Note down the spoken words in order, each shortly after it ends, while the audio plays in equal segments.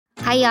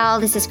Hi, y'all.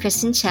 This is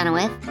Kristen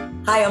Chenoweth.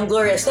 Hi, I'm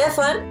Gloria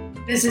Stefan.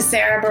 This is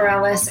Sarah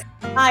Bareilles.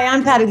 Hi,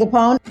 I'm Patty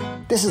Lapone.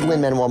 This is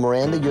Lin-Manuel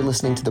Miranda. You're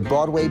listening to the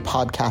Broadway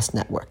Podcast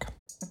Network.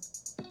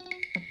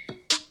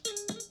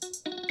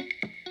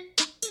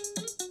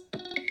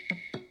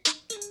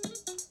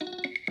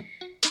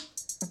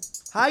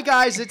 Hi,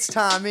 guys. It's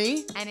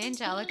Tommy. And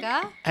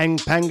Angelica. And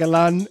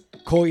Pangalan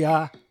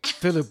Koya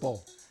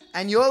Filippo.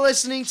 And you're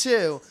listening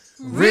to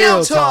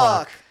Real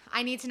Talk.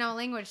 I need to know what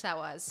language that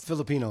was.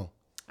 Filipino.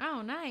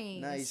 Oh,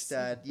 nice. Nice,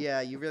 Dad. Yeah,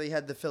 you really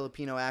had the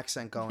Filipino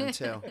accent going,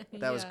 too.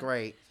 That was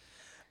great.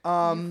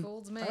 You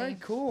fooled me. All right,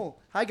 cool.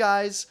 Hi,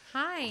 guys.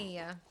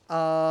 Hi.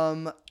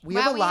 We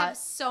have a lot. Have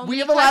so we many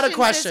have a lot of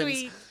questions questions.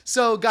 this week.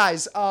 So,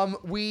 guys,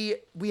 we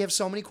have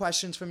so many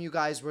questions from you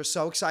guys. We're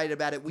so excited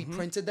about it. We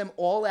printed them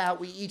all out.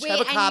 We each have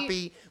a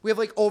copy. We have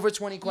like over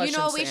 20 questions. You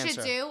know what we to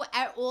answer. should do?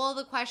 At all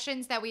the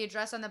questions that we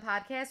address on the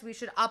podcast, we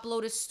should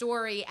upload a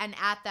story and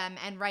at them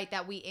and write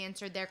that we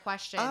answered their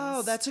questions.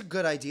 Oh, that's a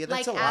good idea.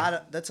 That's Like a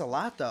lot. That's a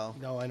lot, though.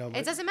 No, I know.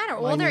 It doesn't matter.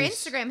 All their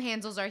Instagram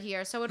handles are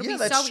here, so it'll be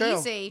that's so true.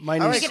 easy.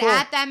 Mine We is can cool.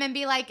 at them and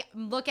be like,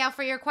 look out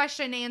for your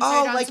question answered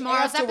Oh, on like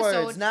tomorrow's afterwards,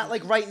 episode. not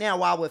like right now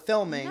while we're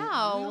filming.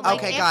 No, like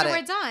Okay, got after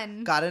it. we're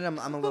done. Got it. I'm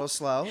a little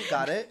slow.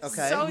 Got it.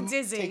 Okay. So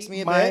dizzy. Takes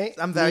me a My bit.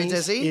 I'm very niece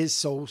dizzy. is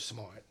so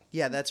smart.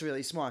 Yeah, that's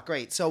really smart.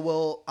 Great. So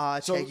we'll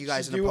take you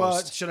guys in the you,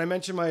 post. should I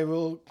mention my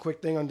real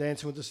quick thing on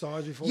Dancing with the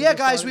Stars before? Yeah, we get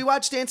guys, started? we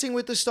watched Dancing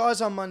with the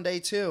Stars on Monday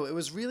too. It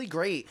was really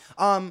great.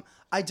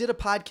 I did a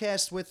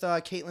podcast with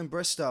Caitlin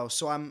Bristow,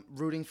 so I'm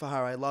rooting for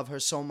her. I love her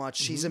so much.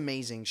 She's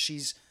amazing.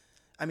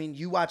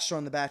 You watched her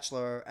on The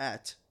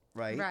Bachelorette,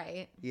 right?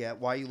 Right. Yeah.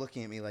 Why are you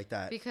looking at me like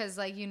that? Because,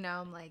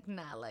 I'm like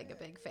not like a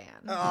big fan.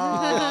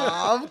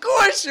 Oh, of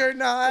course you're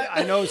not.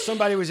 I know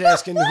somebody was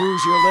asking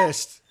who's your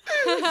list.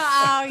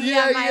 Oh,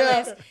 Yeah, my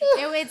yeah. list.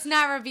 It's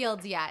not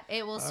revealed yet.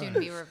 It will soon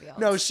be revealed.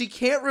 No, she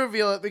can't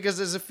reveal it because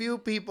there's a few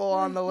people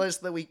on the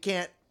list that we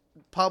can't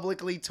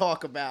publicly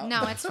talk about.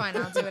 No, it's fine.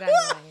 I'll do it anyway.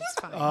 It's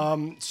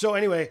fine. So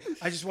anyway,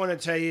 I just want to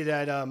tell you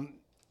that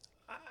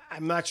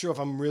I'm not sure if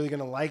I'm really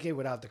going to like it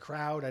without the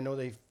crowd. I know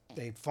they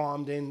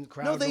farmed in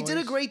crowd No, they did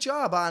a noise. great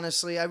job,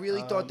 honestly. I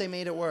really thought they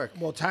made it work.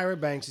 Well, Tyra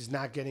Banks is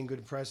not getting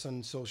good press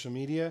on social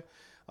media.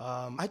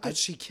 I thought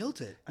she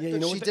killed it. I Yeah, thought you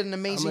know she what did an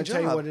amazing I'm job.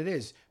 gonna tell you what it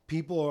is.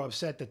 People are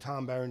upset that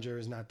Tom Berenger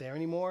is not there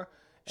anymore.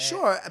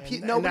 Sure,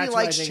 And nobody that's what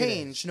I likes think it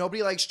change. is.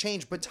 Nobody likes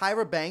change, but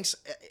Tyra Banks,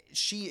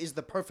 she is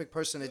the perfect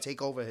person to take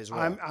over his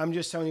role. I'm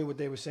just telling you what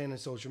they were saying on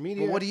social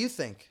media. But what do you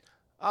think?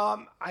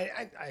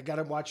 I got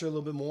to watch her a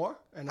little bit more.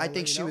 And I I'll think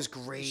let you she know. was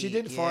great. She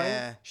did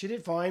Yeah. fine. She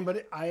did fine,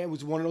 but I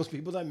was one of those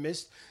people that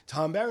missed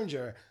Tom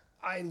Berenger.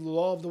 I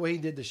love the way he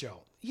did the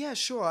show. Yeah,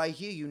 sure, I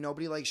hear you.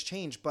 Nobody likes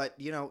change, but,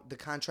 the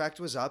contract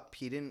was up.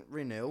 He didn't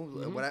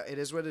renew. It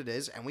is what it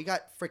is. And we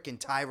got freaking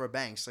Tyra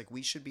Banks. Like,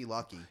 we should be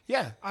lucky.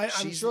 Yeah, I'm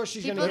sure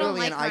she's going People to don't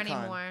literally like an her icon.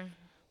 anymore.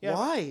 Yeah.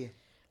 Why?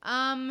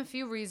 A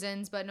few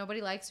reasons, but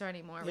nobody likes her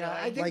anymore. Yeah, really.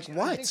 I think, Like I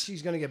what? think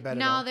she's going to get better.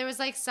 No, though. there was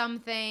some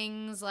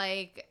things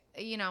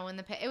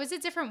it was a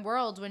different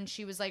world when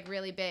she was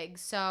really big.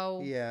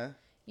 So Yeah.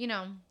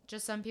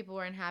 Just some people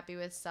weren't happy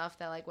with stuff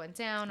that went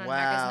down on Wow.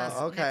 America's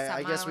Okay, Next Top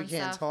I guess Model we and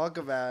can't stuff. talk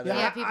about it. Yeah,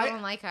 Yeah, people I-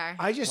 don't like her.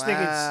 I just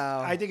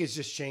Wow. think it's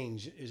just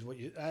change is what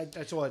you.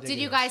 That's all I think. Did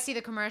it you is. guys see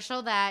the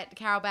commercial that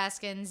Carol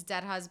Baskin's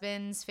dead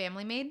husband's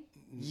family made?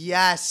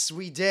 Yes,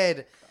 we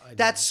did. didn't.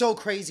 That's so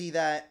crazy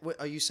that...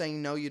 Are you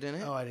saying no, you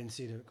didn't? Oh, I didn't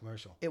see the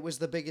commercial. It was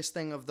the biggest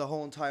thing of the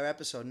whole entire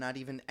episode. Not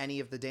even any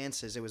of the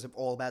dances. It was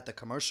all about the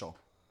commercial.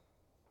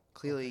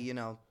 Clearly,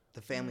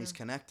 the family's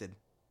connected.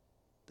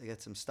 They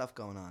got some stuff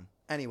going on.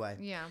 Anyway.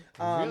 Yeah.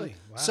 Really?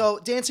 Wow. So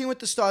Dancing with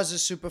the Stars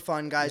is super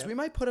fun, guys. Yeah. We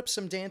might put up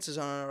some dances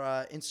on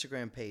our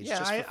Instagram page Yeah,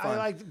 just for fun. I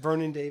like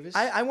Vernon Davis.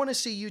 I want to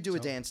see you do a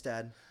dance,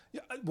 Dad. Yeah,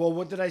 well,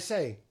 what did I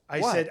say? I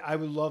What? said I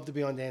would love to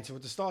be on Dancing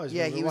with the Stars.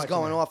 Yeah, when we he were was watching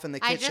going that. off in the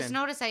I kitchen. just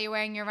noticed that you're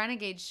wearing your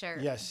Renegade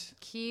shirt. Yes.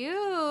 Cute.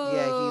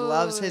 Yeah, he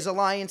loves his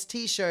Alliance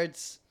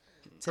T-shirts.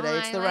 Today Oh,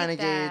 it's I the like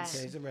Renegades. that.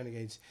 Yeah, he's the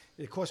Renegades.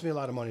 It cost me a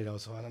lot of money though,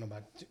 so I don't know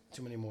about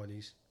too many more of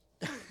these.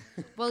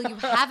 Well, you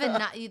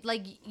haven't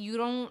you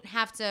don't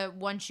have to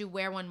once you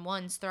wear one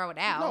once throw it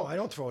out. No, I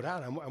don't throw it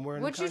out. I'm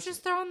wearing. What'd it you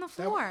just throw on the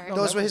floor? no,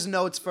 Those that were was- his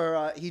notes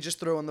for. He just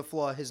threw on the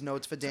floor his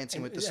notes for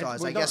Dancing with the and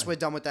Stars. we're I guess done. we're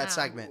done with that Oh.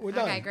 segment. We're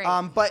done. Okay, great.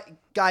 But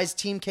guys,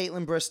 Team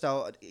Caitlin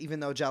Bristow, even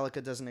though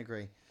Jellica doesn't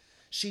agree,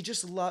 she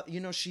just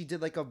she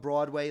did a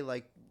Broadway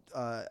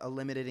a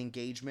limited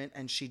engagement,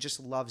 and she just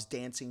loves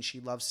dancing.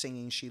 She loves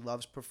singing. She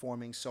loves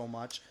performing so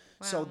much.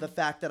 So Wow. the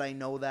fact that I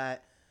know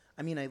that.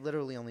 I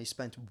literally only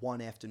spent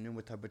one afternoon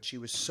with her, but she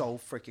was so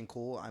freaking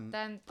cool. I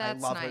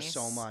That's love her nice.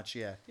 so much.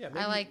 Yeah. Yeah,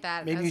 I like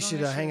that. Maybe as you long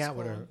should as she hang was out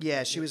with cool. her.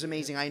 Yeah, she was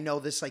amazing. I know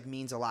this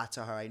means a lot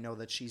to her. I know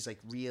that she's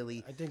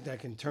really. I think that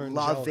can turn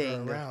Loving.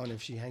 Jellica around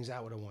if she hangs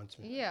out with her once.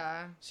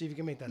 Yeah. See if you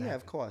can make that happen. Yeah,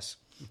 of course.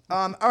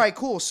 All right,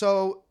 cool.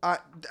 So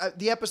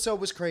the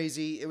episode was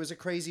crazy. It was a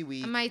crazy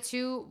week. My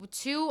two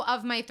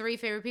of my three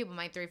favorite people.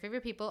 My three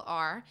favorite people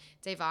are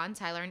Davon,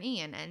 Tyler, and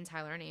Ian. And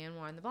Tyler and Ian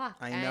were on the block.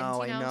 I and, know.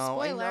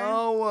 Spoiler. I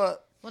know.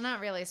 Well,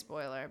 not really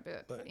spoiler,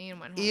 but Ian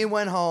went home. Ian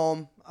went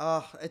home.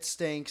 It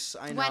stinks.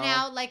 I know. Went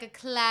out like a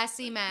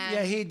classy man.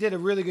 Yeah, he did a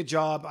really good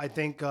job. I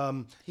think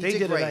they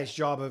did a great. nice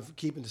job of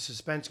keeping the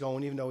suspense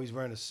going, even though he's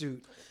wearing a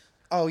suit.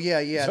 Oh, yeah.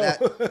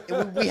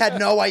 We had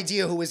no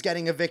idea who was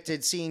getting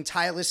evicted, seeing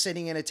Tyler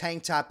sitting in a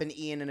tank top and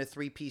Ian in a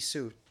 3-piece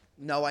suit.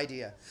 No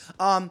idea.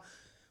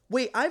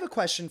 Wait, I have a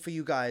question for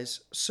you guys.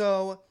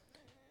 So,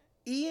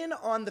 Ian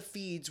on the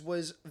feeds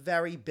was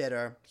very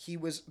bitter. He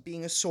was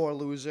being a sore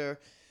loser.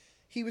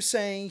 He was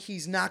saying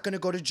he's not going to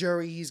go to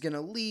jury. He's going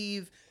to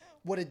leave.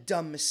 What a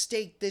dumb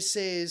mistake this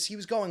is. He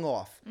was going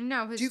off.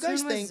 No, his Do you guys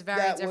tune was think very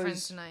that different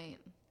was- tonight.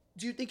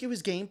 Do you think it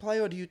was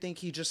gameplay, or do you think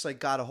he just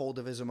got a hold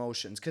of his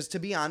emotions? Because to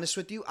be honest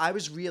with you, I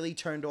was really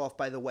turned off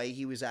by the way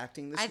he was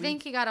acting this week. I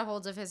think he got a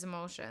hold of his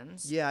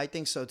emotions. Yeah, I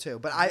think so too.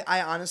 But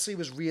I honestly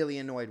was really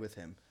annoyed with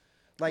him.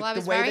 Like, Well, I the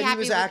was way very that he happy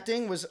was with-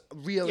 acting was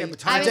really Yeah,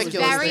 but I was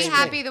ridiculous. very this week.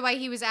 happy the way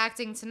he was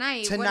acting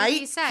tonight. What Tonight, did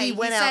he say? he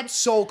went said, out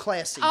so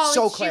classy. Oh,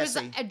 so she was.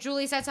 classy.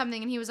 Julie said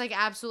something, and he was like,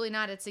 "Absolutely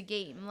not. It's a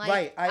game." Like,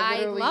 Right.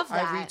 I love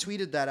that. I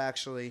retweeted that,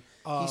 actually.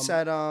 He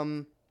said,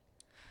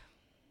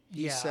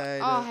 He Yeah.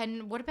 said... Oh,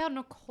 and what about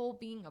Nicole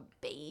being a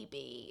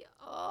baby?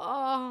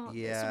 Oh,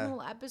 Yeah. this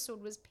whole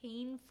episode was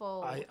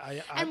painful.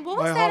 I and what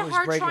my was heart that was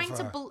her breaking trying for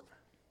to?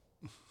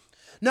 her.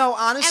 No,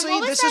 And honestly,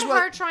 what was this that is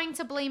what... her trying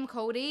to blame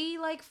Cody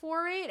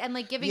for it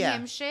and giving Yeah.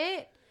 him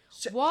shit?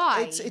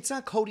 Why? It's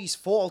not Cody's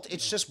fault.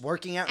 It's just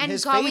working out in and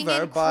his going favor.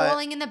 and But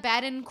crawling in the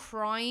bed and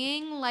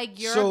crying like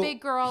you're So, a big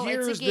girl.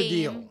 Here's It's a the game.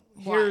 deal.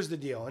 What? Here's the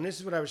deal, and this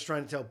is what I was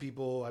trying to tell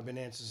people. I've been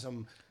answering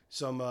some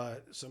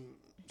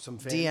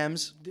fan,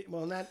 DMs.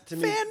 Well, not to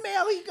me. fan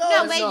mail, he goes.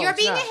 No, wait, No, you're it's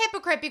being not. a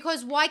hypocrite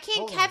because why can't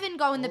Hold on. Kevin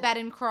go in the bed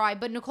and cry,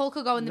 but Nicole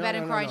could go in the No, bed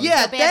and no, cry? no, and no. you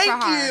Yeah, feel bad for her?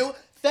 thank you.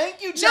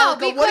 Thank you, No, Jericho.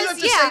 because What do you have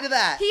to say to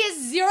that? he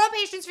has zero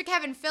patience for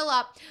Kevin.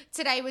 Philip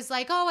today was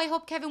like, "Oh, I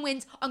hope Kevin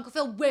wins." Uncle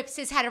Phil whips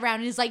his head around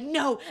and is like,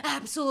 "No,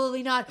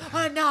 absolutely not.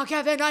 No,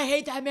 Kevin, I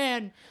hate that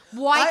man.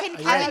 Why can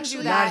I Kevin actually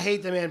do not that?"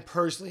 hate the man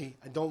personally.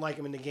 I don't like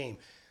him in the game.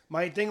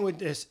 My thing with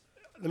this,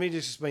 let me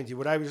just explain to you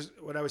what I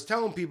was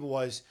telling people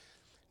was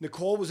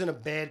Nicole was in a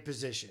bad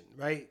position,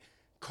 right?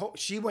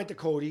 She went to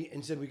Cody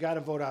and said, "We got to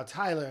vote out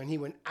Tyler," and he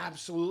went,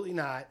 "Absolutely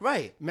not."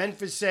 Right.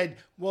 Memphis said,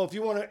 "Well,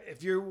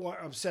 if you're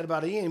upset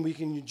about Ian, we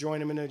can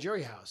join him in a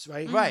jury house,"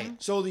 right? Right.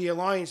 So the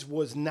alliance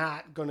was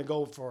not going to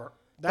go for.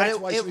 But That's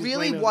why she it was really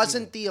blaming other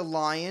wasn't people. the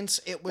alliance.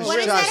 It was What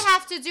does just... that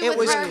have to do It with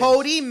was her?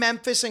 Cody,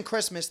 Memphis, and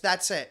Christmas.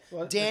 That's it.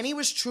 Well, Danny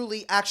was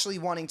truly actually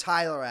wanting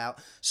Tyler out.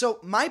 So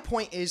my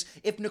point is,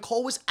 if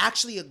Nicole was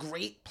actually a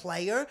great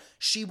player,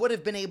 she would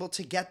have been able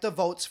to get the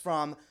votes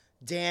from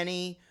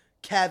Danny,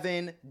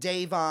 Kevin,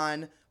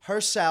 Davon,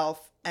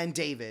 herself, and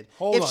David.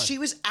 Hold if on. she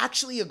was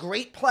actually a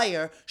great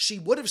player, she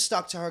would have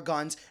stuck to her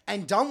guns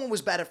and done what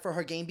was better for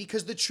her game,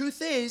 because the truth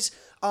is,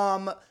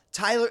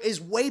 Tyler is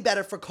way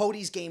better for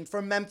Cody's game,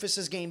 for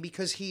Memphis's game,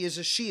 because he is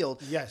a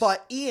shield. Yes.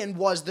 But Ian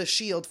was the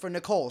shield for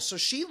Nicole. So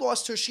she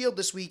lost her shield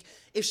this week.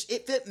 If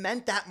it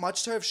meant that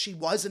much to her, if she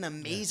was an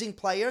amazing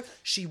player,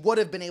 she would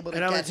have been able to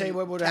And I'm get gonna tell you him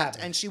what would kept,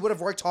 happen. and she would have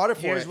worked harder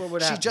for Here's it. what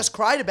would She happen. just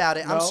cried about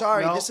it. I'm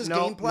sorry. No, This is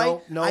no,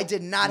 gameplay. no, I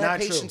did not have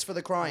true. patience for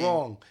the crying.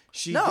 Wrong.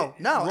 No,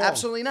 wrong.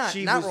 absolutely not.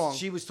 She Not was, wrong.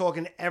 She was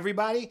talking to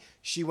everybody.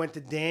 She went to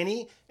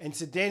Danny and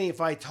said, "Danny,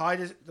 if I tie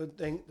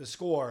the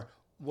score,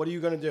 what are you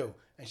going to do?"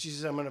 And she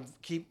says, "I'm going to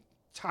keep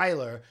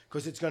Tyler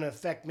because it's going to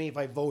affect me if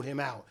I vote him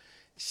out."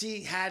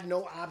 She had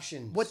no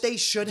option. What they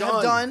should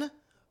have done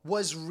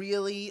was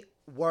really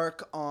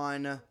work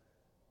on...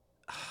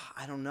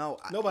 I don't know.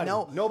 Nobody.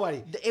 No,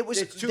 Nobody. It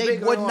was. It's too They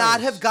big an would not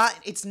alliance. have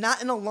gotten. It's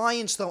not an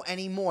alliance though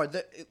anymore.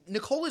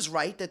 Nicole is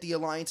right that the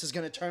alliance is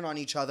going to turn on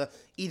each other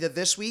either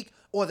this week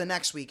or the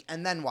next week,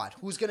 and then what?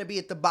 Who's going to be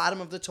at the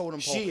bottom of the totem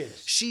pole? She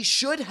is. She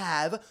should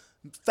have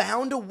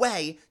found a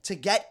way to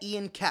get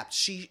Ian kept.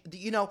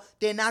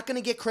 They're not going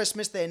to get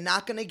Christmas. They're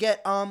not going to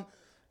get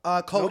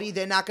Cody. Nope.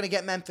 They're not going to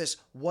get Memphis.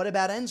 What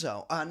about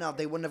Enzo? No,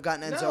 they wouldn't have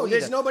gotten Enzo No, either.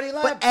 there's nobody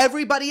left. But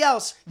everybody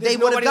else, There's they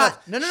would have nobody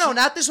got. left. No,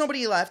 not there's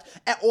nobody left.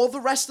 At all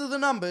the rest of the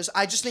numbers,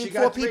 I just named She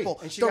 4 got 3, people.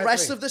 and she The got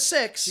rest 3. of the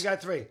 6. She got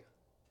 3.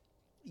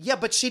 Yeah,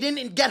 but she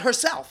didn't get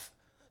herself.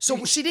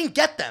 So she didn't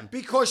get them.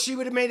 Because she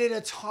would have made it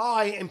a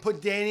tie and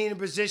put Danny in a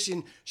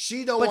position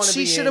she don't want But to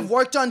be she should in. have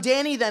worked on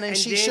Danny then, and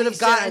she Danny should have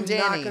said, gotten I'm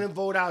Danny. not going to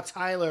vote out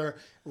Tyler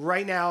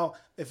right now.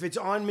 If it's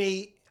on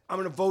me, I'm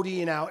going to vote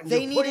Ian out. And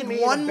They you're putting needed me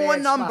in a one more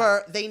bad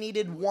number. spot. They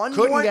needed one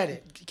Couldn't more. get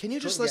it. Can you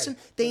just Couldn't listen?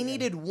 get it. They Couldn't get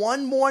needed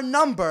one more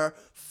number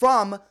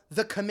from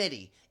the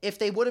committee. If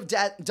they would have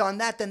done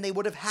that, then they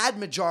would have had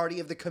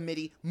majority of the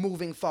committee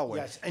moving forward.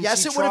 Yes, and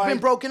Yes, she it would have been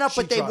tried. broken up, She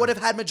but they tried. would have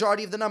had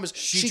majority of the numbers.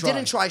 She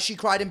didn't tried. try. She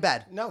cried in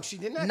bed. No, she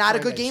did not. Not a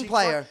try good that. game She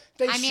player.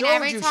 They I mean, showed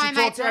every you. time she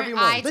I talked to turn-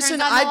 everyone. I- Listen,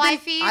 turns on the live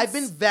feeds, I've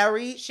been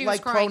very she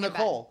was pro crying in bed.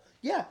 Nicole.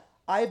 Yeah,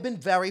 I've been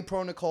very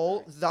pro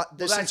Nicole this that's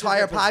the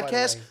entire difference, by the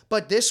podcast. way.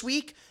 But this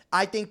week,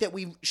 I think that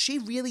she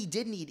really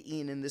did need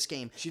Ian in this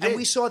game, She and did.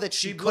 we saw that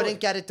she blew couldn't it.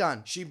 get it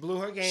done. She blew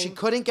her game. She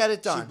couldn't get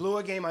it done. She blew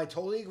her game. I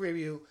totally agree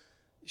with you.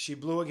 She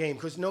blew her game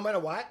because no matter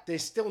what, they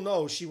still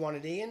know she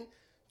wanted Ian.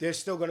 They're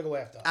still going to go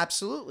after her.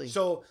 Absolutely.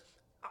 So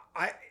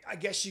I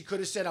guess she could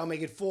have said, I'll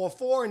make it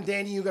 4-4, and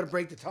Danny, you got to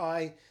break the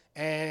tie.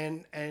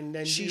 And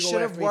then She you go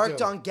should have after me, worked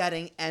too. on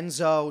getting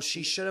Enzo.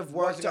 She should have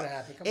worked wasn't on gonna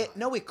happen. Come it. on.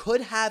 No, it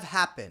could have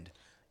happened.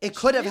 It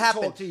could have did talk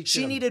happened. to each She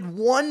of them. needed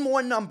one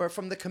more number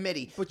from the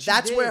committee. But she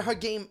that's where did. her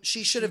game.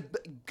 She should have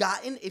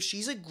gotten. If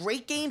she's a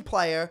great game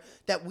player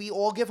that we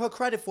all give her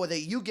credit for, that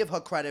you give her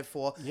credit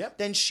for, Yep.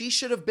 then she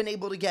should have been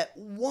able to get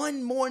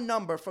one more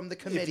number from the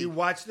committee. If you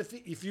watch the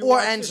Or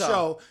watch Enzo. the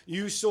show,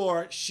 you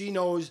saw she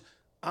knows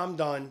I'm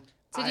done.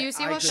 Did you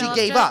see I what could- Philip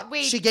She gave just... up.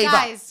 Wait, She gave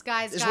up,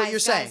 guys, is what you're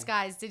saying.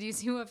 guys, did you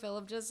see what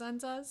Philip just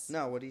sent us?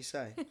 No, what do you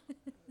say?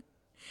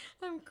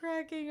 I'm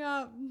cracking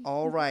up.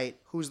 All right,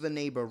 who's the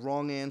neighbor?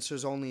 Wrong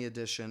answers only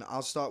edition.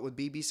 I'll start with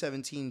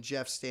BB17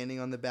 Jeff standing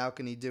on the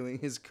balcony doing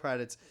his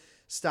credits.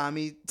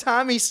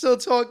 Tommy's still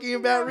talking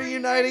about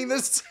reuniting the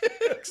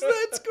six.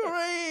 That's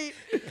great.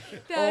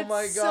 That's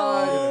my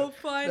God. so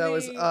funny. That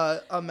was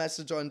a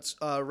message on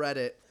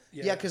Reddit.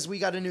 Yeah, because we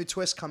got a new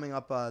twist coming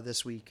up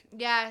this week.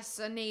 Yes,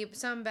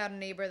 something about a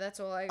neighbor. That's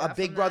all I got. A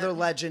Big from Brother that.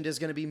 legend is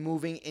going to be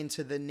moving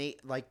into the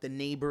the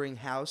neighboring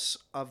house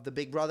of the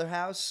Big Brother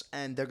house,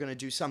 and they're going to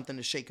do something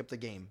to shake up the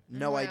game.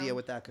 No Wow. idea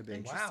what that could be. Wow.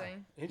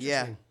 Interesting. Interesting.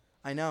 Yeah,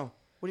 I know.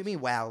 What do you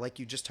mean, wow? Like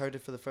you just heard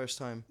it for the first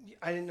time?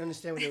 I didn't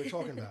understand what they were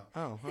talking about.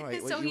 Oh, all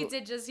right. So What, he you-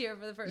 did just hear it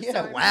for the first Yeah,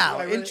 time. wow.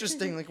 I really-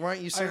 Interesting. Like, weren't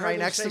you I sitting heard right them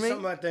next say to me?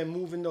 something about them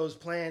moving those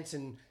plants,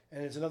 and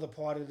it's another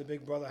part of the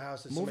Big Brother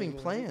house. that somebody Moving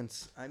moved.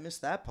 plants. I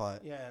missed that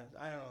part. Yeah,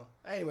 I don't know.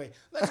 Anyway,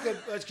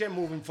 let's get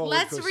moving forward.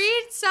 Let's 'cause-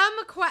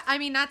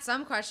 read not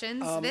some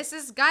questions. This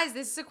is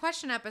a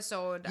question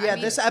episode. Yeah,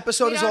 this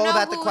episode we is don't all know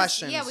about the who's-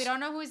 questions. Yeah, we don't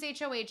know who's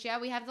HOH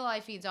yet. We have the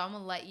live feeds on.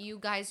 We'll let you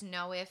guys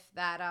know if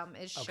that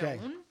is Okay.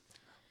 shown.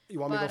 You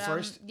want me to go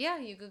first? Yeah,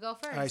 you could go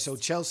first. All right, so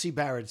Chelsea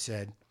Barrett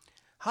said,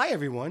 "Hi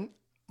everyone.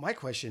 My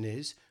question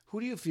is, who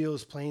do you feel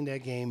is playing their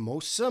game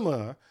most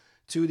similar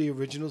to the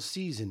original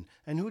season,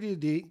 and who do you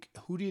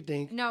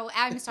think? No,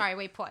 I'm sorry.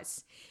 Wait,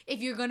 pause. If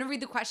you're gonna read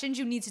the questions,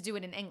 you need to do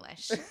it in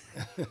English.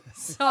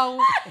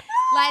 So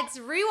let's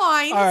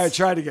rewind. All right,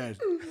 try it again.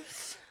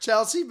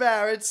 Chelsea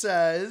Barrett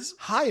says,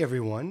 Hi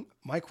everyone.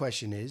 My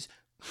question is,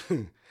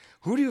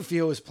 who do you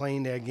feel is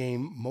playing their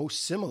game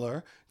most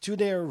similar to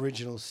their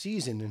original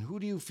season, and who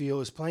do you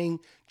feel is playing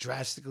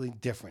drastically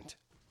different?"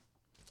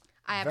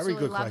 I Very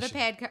absolutely good love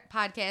question. the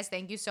podcast.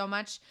 Thank you so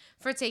much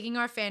for taking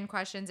our fan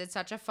questions. It's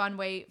such a fun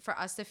way for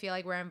us to feel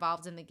like we're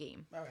involved in the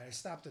game. All right, I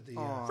stopped at the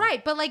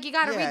Right, but like you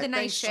got to Yeah, read the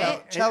nice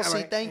thanks, shit. Chelsea,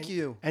 all right, thank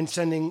you. and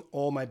sending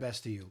all my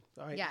best to you.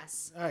 All right.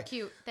 Yes. All right.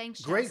 Cute.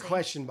 Thanks, Great Chelsea.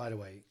 question, by the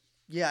way.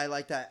 Yeah, I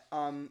like that.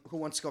 Who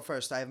wants to go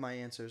first? I have my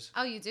answers.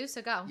 Oh, you do?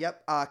 So go.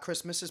 Yep.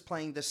 Christmas is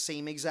playing the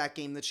same exact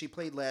game that she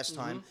played last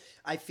time.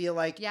 I feel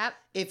like Yep.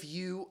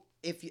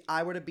 if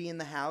I were to be in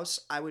the house,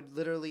 I would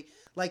literally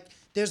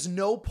there's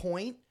no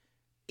point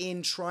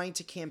in trying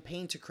to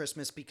campaign to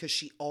Christmas because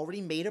she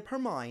already made up her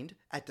mind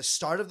at the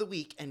start of the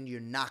week, and you're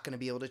not going to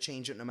be able to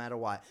change it no matter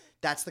what.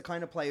 That's the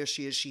kind of player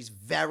she is. She's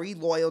very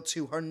loyal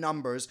to her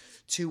numbers,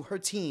 to her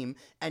team,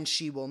 and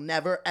she will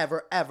never,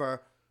 ever,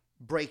 ever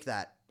break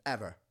that,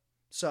 ever.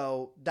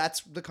 So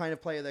that's the kind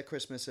of player that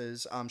Christmas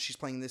is. She's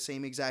playing the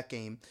same exact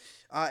game.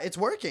 It's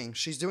working.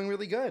 She's doing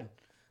really good.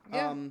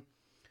 Yeah.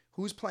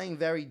 Who's playing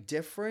very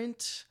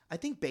different? I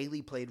think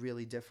Bailey played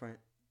really different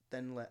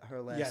than her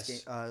last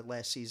Yes.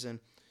 last season.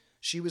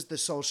 She was the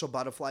social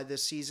butterfly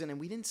this season, and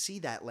we didn't see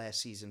that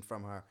last season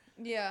from her.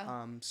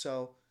 Yeah.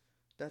 So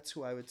that's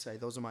who I would say.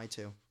 Those are my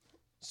two.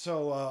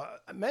 So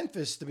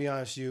Memphis, to be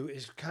honest with you,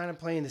 is kind of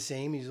playing the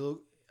same. He's a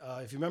little,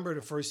 if you remember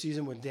the first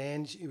season with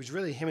Dan, it was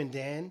really him and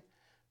Dan,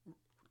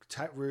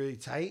 really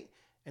tight.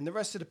 And the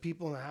rest of the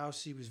people in the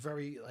house, he was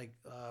very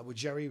with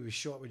Jerry. He was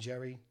short with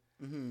Jerry.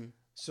 Mm-hmm.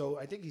 So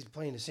I think he's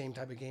playing the same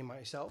type of game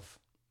myself.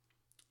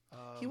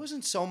 He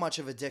wasn't so much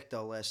of a dick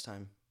though last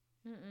time.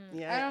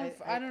 Yeah,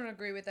 I don't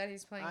agree with that.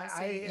 He's playing the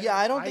same. Yeah,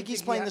 I don't think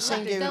he's playing the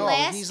same game The at all.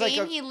 last He's game,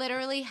 like he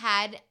literally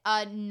had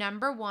a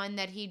number one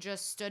that he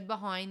just stood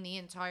behind the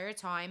entire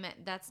time.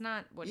 That's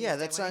not what he's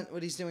that's doing. not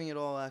what he's doing at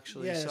all.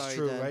 Actually, Yeah, sorry, that's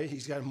true, Dan. right?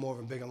 He's got more of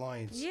a big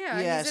alliance. Yeah,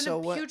 Yeah, he's in so a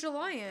what- huge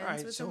alliance All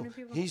right, with so so many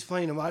people. he's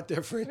playing a lot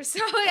different.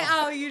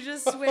 So, you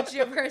just switch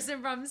your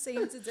person from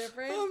same to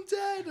different? I'm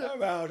dead.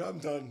 I'm out. I'm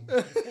done.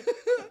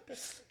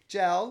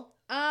 Gel.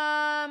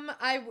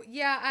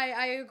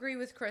 I agree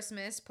with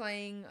Christmas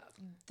playing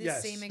the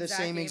Yes, same the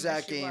exact same game. exact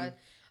as she game. was.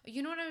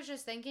 You know what I was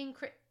just thinking?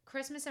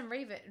 Christmas and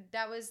Raven.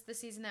 That was the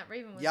season that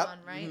Raven was Yep. on,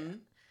 right? Mhm.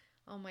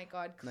 Oh my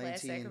God,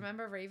 classic! 19.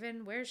 Remember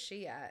Raven? Where's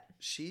she at?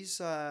 She's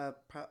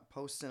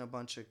posting a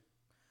bunch of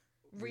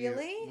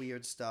Really?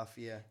 weird stuff.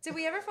 Yeah. Did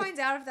we ever find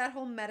out if that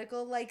whole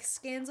medical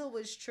scandal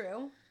was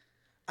true?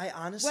 I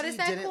honestly is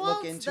that didn't called?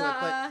 look into it,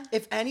 but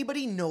if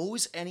anybody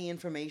knows any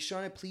information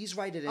on it, please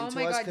write it Oh into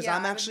my us God, because yeah,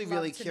 I'm I would actually love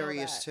really to know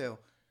curious that. too.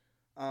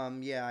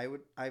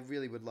 I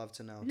really would love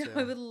to know No, too.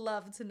 I would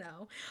love to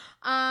know.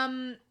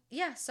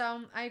 Yeah,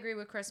 so I agree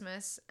with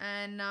Christmas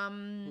and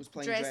Who's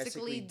playing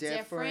drastically drastically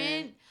different.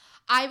 different?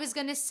 I was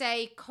gonna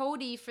say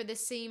Cody for the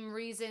same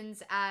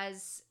reasons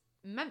as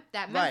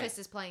Memphis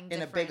is playing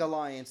different. in a big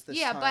alliance this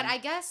time. Yeah, but I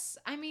guess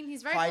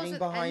he's very hiding close with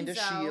behind Enzo,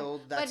 a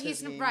shield. That's but he's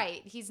his name.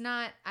 right. He's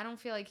not. I don't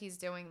feel like he's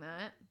doing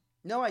that.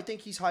 No, I think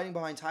he's hiding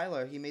behind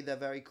Tyler. He made that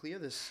very clear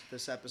this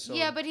episode.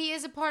 Yeah, but he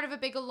is a part of a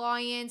big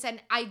alliance,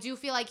 and I do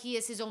feel like he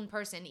is his own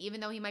person,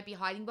 even though he might be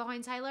hiding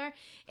behind Tyler.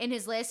 In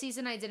his last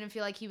season, I didn't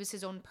feel like he was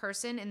his own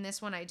person. In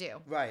this one, I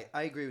do. Right,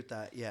 I agree with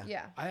that. Yeah.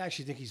 Yeah. I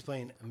actually think he's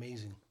playing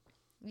amazing.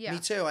 Yeah. Me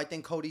too. I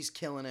think Cody's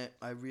killing it.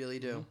 I really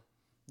do.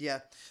 Yeah.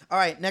 All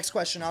right, next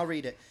question. I'll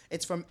read it.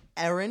 It's from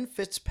Erin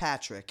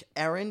Fitzpatrick.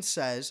 Erin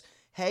says,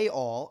 "Hey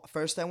all,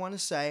 first I want to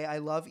say I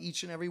love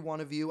each and every one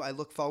of you. I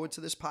look forward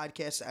to this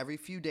podcast every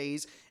few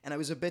days, and I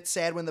was a bit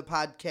sad when the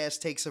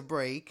podcast takes a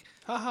break."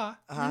 Haha.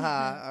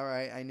 Haha. All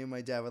right, I knew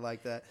my dad would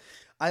like that.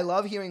 I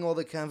love hearing all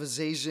the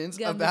conversations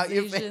about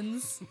your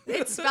family.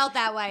 It's spelled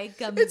that way.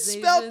 It's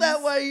spelled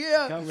that way,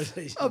 yeah.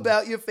 Conversations.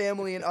 About your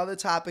family and other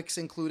topics,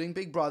 including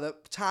Big Brother.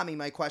 Tommy,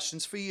 my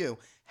question's for you.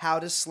 How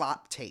does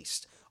slop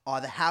taste? Are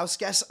the house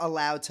guests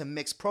allowed to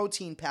mix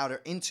protein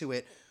powder into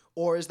it,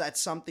 or is that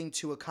something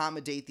to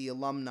accommodate the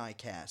alumni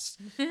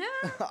cast?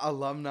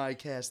 Alumni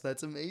cast,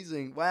 that's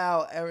amazing.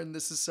 Wow, Erin,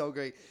 this is so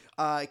great.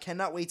 I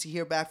cannot wait to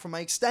hear back from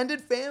my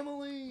extended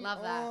family.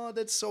 Love that. Oh,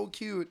 that's so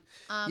cute.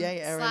 Yay,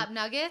 Erin. Slap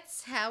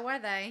nuggets. How are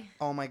they?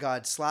 Oh my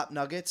God, slap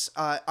nuggets.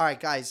 All right,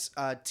 guys.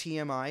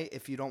 TMI.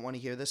 If you don't want to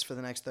hear this for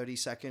the next 30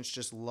 seconds,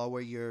 just lower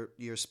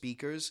your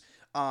speakers.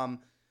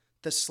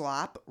 The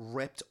slop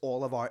ripped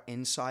all of our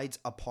insides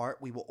apart.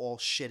 We were all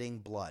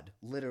shitting blood,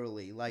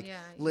 literally, like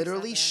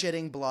literally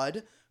shitting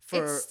blood.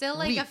 For it still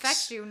weeks.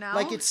 Affects you now.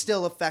 Like it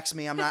still affects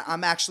me. I'm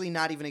actually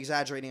not even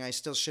exaggerating. I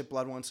still shit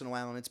blood once in a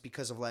while, and it's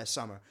because of last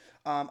summer.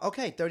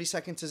 Okay, 30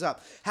 seconds is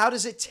up. How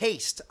does it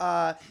taste?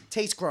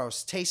 Tastes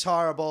gross. Tastes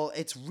horrible.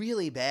 It's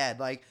really bad.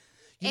 Like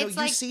you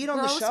see it on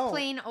the show. Gross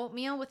plain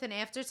oatmeal with an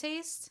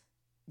aftertaste.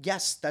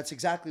 Yes, that's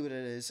exactly what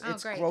it is. Oh,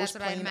 it's great. gross That's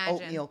what I plain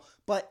imagined. oatmeal,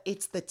 but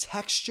it's the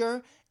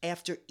texture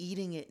after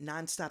eating it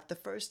nonstop. The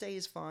first day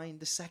is fine.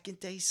 The second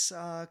day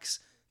sucks.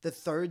 The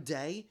third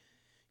day,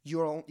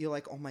 you're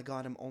like, oh my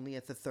God, I'm only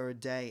at the third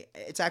day.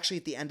 It's actually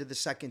at the end of the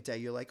second day.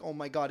 You're like, oh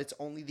my God, it's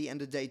only the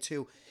end of day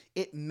 2.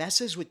 It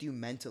messes with you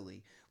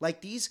mentally.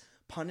 Like these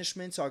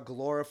punishments are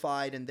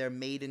glorified and they're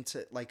made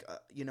into like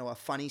a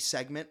funny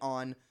segment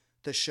on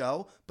the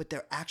show, but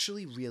they're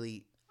actually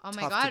really Oh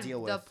my tough God, to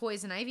deal the with.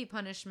 poison ivy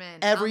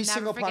punishment. Every I'll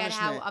single never forget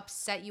punishment. how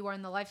upset you were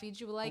in the live feed.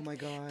 You were like, oh my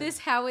God. this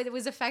how it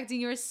was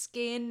affecting your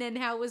skin and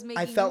how it was making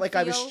I felt you like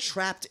feel. I was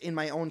trapped in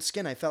my own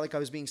skin. I felt like I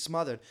was being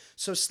smothered.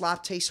 So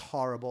slop tastes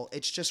horrible.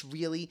 It's just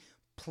really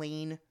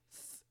plain.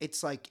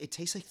 It's like, it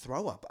tastes like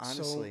throw up,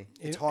 honestly.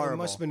 So it's horrible. It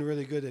must have been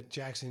really good that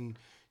Jackson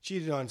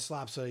cheated on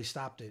slop, so they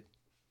stopped it.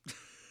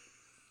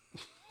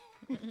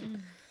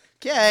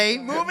 Okay,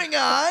 moving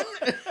on.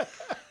 Okay.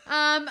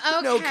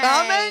 No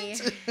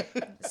comment?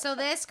 So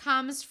this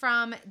comes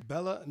from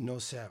Bella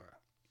Nocera.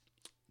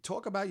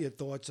 Talk about your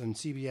thoughts on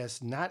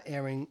CBS not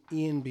airing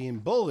Ian being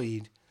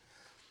bullied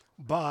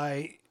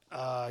by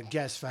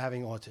guests for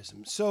having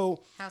autism.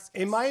 So,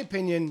 in my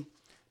opinion,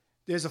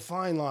 there's a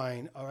fine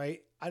line, all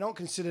right? I don't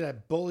consider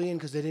that bullying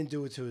because they didn't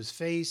do it to his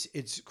face.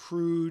 It's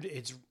crude,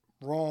 it's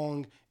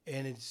wrong,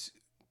 and it's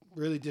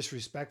really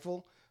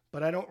disrespectful.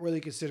 But I don't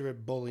really consider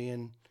it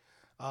bullying.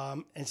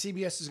 And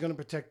CBS is going to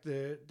protect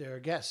their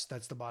guests.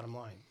 That's the bottom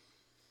line.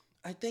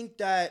 I think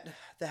that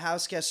the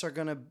house guests are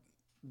going to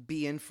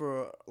be in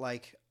for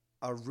like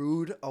a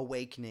rude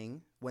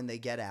awakening when they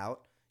get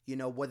out. You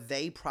know, what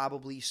they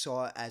probably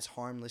saw as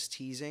harmless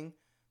teasing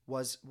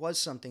was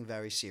something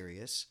very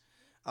serious.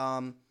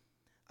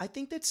 I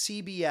think that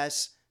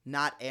CBS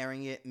not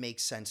airing it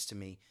makes sense to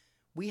me.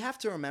 We have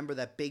to remember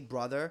that Big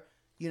Brother,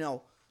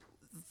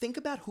 think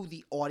about who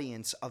the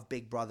audience of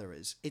Big Brother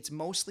is. It's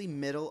mostly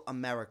middle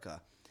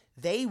America.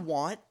 They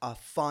want a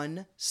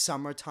fun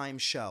summertime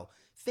show.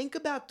 Think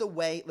about the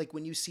way, like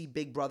when you see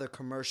Big Brother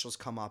commercials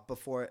come up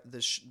before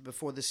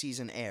the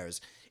season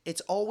airs.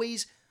 It's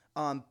always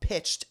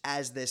pitched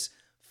as this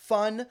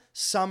fun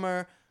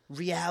summer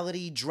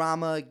reality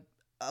drama,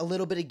 a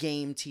little bit of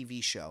game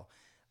TV show.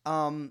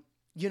 The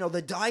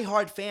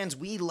diehard fans,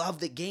 we love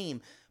the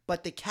game,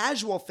 but the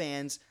casual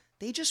fans,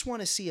 they just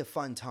want to see a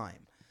fun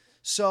time.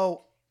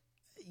 So,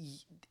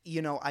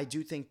 I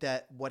do think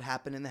that what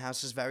happened in the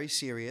house is very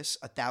serious,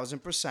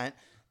 1,000%.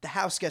 The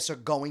house guests are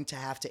going to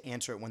have to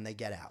answer it when they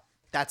get out.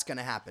 That's going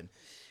to happen.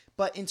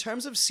 But in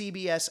terms of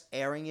CBS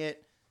airing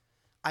it,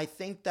 I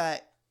think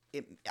that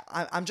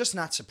I'm just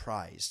not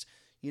surprised.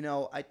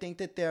 I think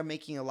that they're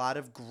making a lot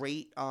of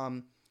great.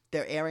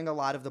 They're airing a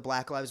lot of the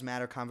Black Lives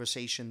Matter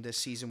conversation this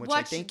season, which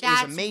I think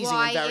is amazing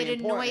and very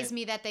important. That's why it annoys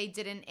me that they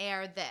didn't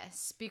air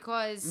this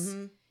because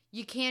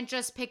you can't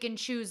just pick and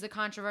choose the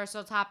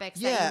controversial topics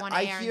that you want to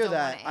air. Yeah, I hear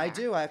that. I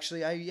do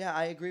actually.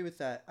 I agree with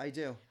that. I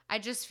do. I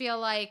just feel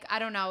like I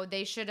don't know.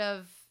 They should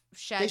have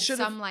shed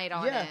some light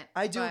on it. Yeah,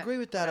 I do agree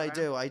with that.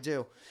 Whatever. I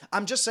do.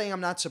 I'm just saying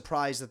I'm not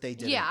surprised that they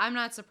did. Yeah, I'm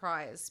not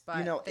surprised,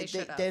 but they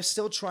should have. They're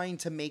still trying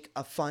to make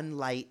a fun,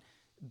 light,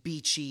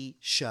 beachy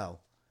show.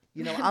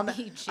 You know,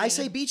 Beachy. I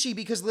say beachy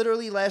because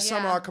literally last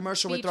summer our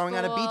commercial we're Beach throwing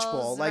out a beach ball.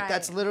 balls, Like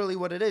that's right. literally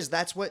what it is.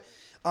 That's what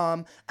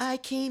I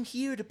came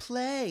here to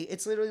play.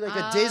 It's literally like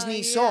a Oh, Disney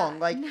yeah. song.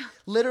 Like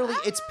literally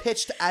it's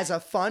pitched as a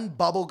fun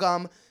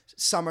bubblegum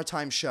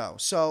summertime show.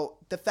 So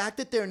the fact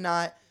that they're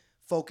not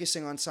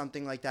focusing on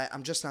something like that,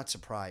 I'm just not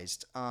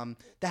surprised.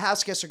 The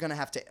house guests are going to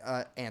have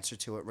to answer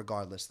to it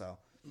regardless though.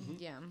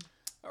 Yeah.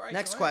 All right,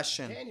 Next go ahead.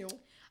 question. Daniel.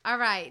 All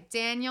right,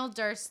 Daniel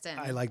Durston.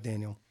 I like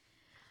Daniel.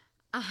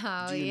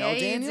 Oh, Do you yeah, know you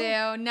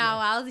Daniel? do.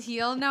 No,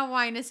 he'll know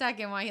why in a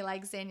second why he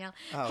likes Daniel.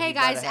 Oh, Hey he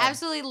got guys, ahead.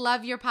 absolutely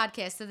love your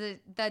podcast. So the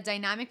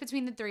dynamic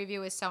between the three of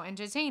you is so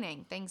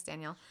entertaining. Thanks,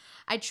 Daniel.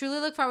 I truly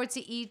look forward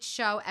to each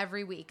show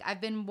every week. I've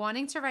been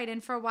wanting to write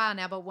in for a while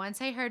now, but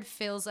once I heard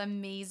Phil's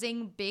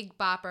amazing Big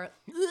Bopper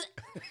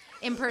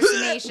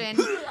impersonation,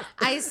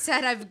 I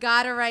said I've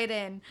got to write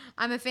in.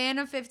 I'm a fan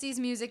of 50s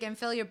music, and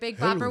Phil, your Big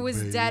Bopper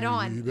was dead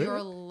on.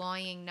 You're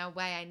lying. No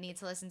way. I need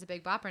to listen to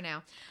Big Bopper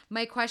now.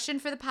 My question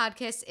for the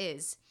podcast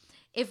is,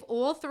 if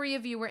all three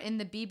of you were in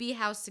the BB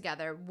house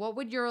together, what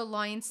would your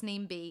alliance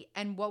name be,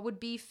 and what would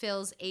be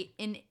Phil's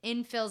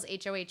in Phil's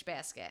HOH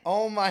basket?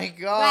 Oh my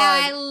god.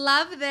 Wow, I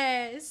love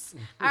this.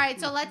 All right,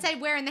 so let's say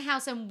we're in the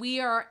house and we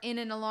are in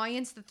an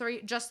alliance,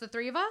 just the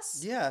three of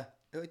us. Yeah,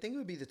 I think it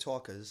would be the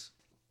Talkers.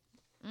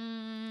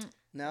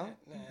 No?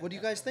 What do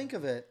you guys think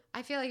of it?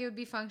 I feel like it would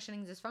be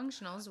functioning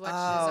dysfunctionals, which is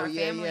Oh, our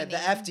yeah, family yeah, name. the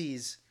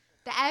FDs.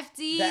 The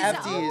FDs. The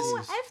FDs.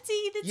 Oh,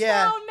 FD, the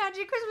Yeah. town,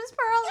 Magic Christmas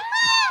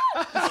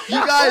Pearl.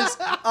 You guys,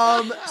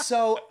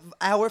 so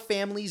our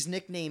family's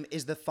nickname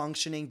is the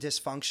Functioning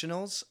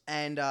Dysfunctionals,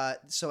 and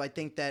so I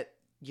think that,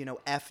 you know,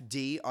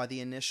 FD are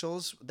the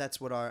initials. That's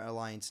what our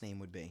alliance name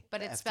would be. But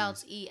The it's FDs. spelled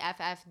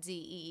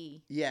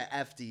EFFDEE. Yeah,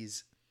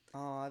 FDs.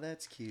 Oh,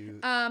 that's cute.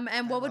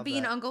 And what would love be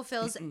in that. Uncle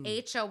Phil's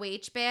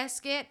HOH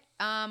basket?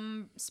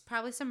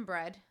 Probably some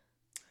bread.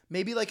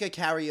 Maybe like a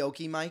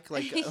karaoke mic,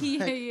 like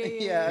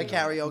Yeah, a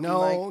karaoke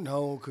mic.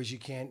 No, because you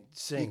can't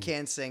sing. You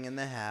can't sing in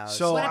the house.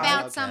 So, What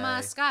about Okay.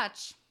 some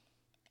scotch?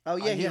 Oh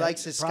yeah, he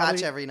likes his probably-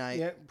 scotch every night.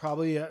 Yeah,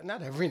 probably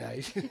not every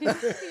night,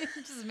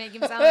 Just make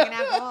him sound like an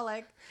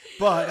alcoholic.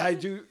 but I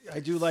do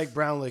like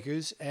brown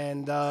liquors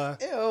and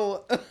Ew.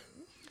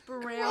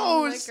 Brown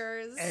Gross.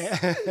 liquors.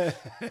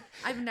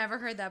 I've never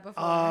heard that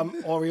before.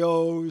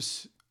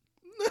 Oreos.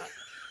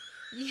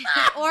 Yeah.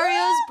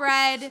 Oreos,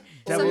 bread,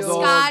 Devil's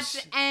some Dogs.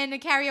 scotch, and a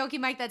karaoke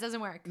mic that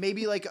doesn't work.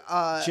 Maybe like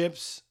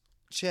Chips.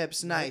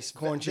 chips. Nice.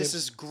 Corn This chips.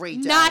 is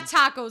great. Dad. Not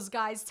tacos,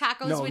 guys.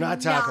 Tacos No, would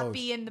not not tacos.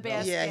 be in the No.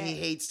 basket. Yeah, he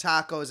hates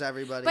tacos.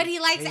 Everybody. But he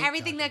likes Hate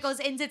everything that tacos. goes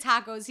into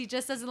tacos. He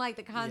just doesn't like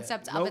the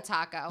concept of a Nope.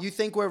 taco. You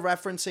think we're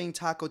referencing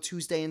Taco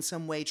Tuesday in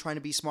some way, trying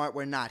to be smart?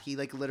 We're not. He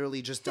like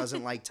literally just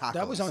doesn't like tacos.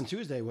 That was on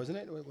Tuesday, wasn't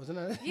it? Wasn't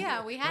it?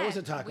 Yeah, we had. That was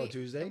a Taco we-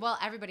 Tuesday. Well,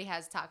 everybody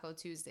has Taco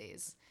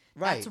Tuesdays.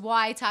 Right. That's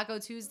why Taco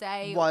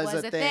Tuesday was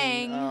a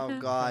thing. Oh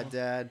God,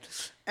 Dad.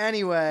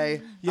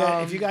 Anyway. Yeah,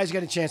 if you guys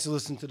get a chance to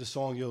listen to the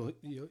song, you'll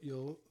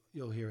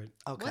hear it.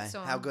 Okay. What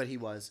song? How good he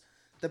was.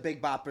 The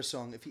Big Bopper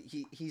song. If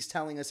he's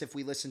telling us if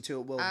we listen to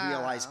it, we'll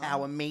realize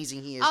how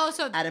amazing he is Oh,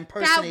 so at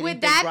impersonating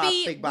would that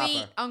Big Bopper.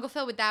 wait, Uncle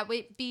Phil? Would that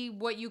be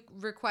what you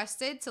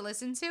requested to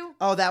listen to?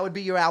 Oh, that would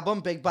be your album,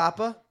 Big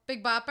Bopper?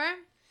 Big Bopper.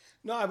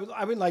 No,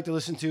 I would like to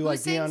listen to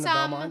like Dion and sings, the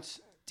Belmonts,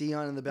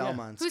 Dion and the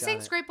Belmonts. Who got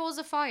sings it. Great Balls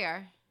of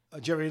Fire?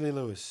 Jerry Lee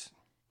Lewis,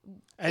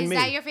 and Is me.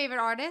 that your favorite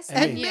artist?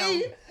 And me.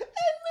 you.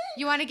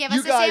 You want to give You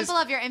us a guys- sample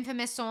of your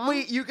infamous song?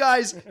 Wait, you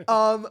guys.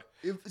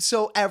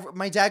 So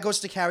my dad goes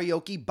to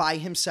karaoke by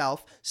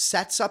himself,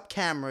 sets up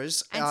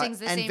cameras And sings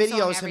the and same song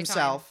videos every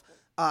himself.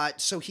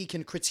 So he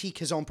can critique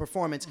his own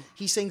performance.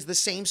 He sings the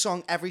same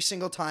song every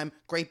single time.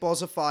 Great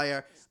Balls of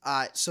Fire.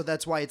 So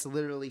that's why it's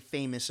literally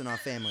famous in our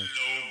family.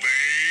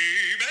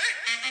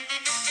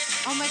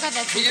 Oh my God,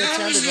 that's It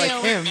literally sounded you.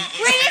 like him.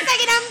 Wait a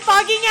second, I'm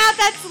bugging out.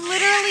 That's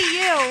literally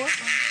you.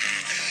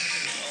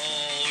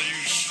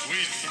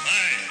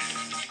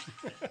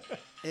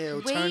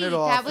 Ew, Wait, turn it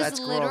off. that was That's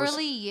gross.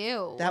 literally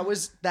you.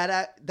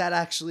 That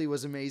actually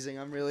was amazing.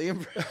 I'm really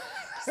impressed.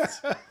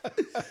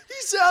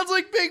 He sounds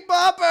like Big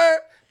Bopper.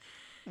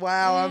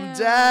 Wow, I'm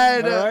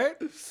dead.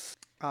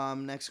 All right.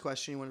 Next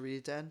question. You want to read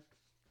it, Dad?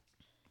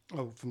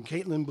 Oh, from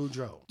Caitlin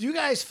Boudreau. Do you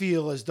guys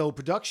feel as though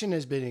production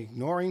has been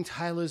ignoring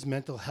Tyler's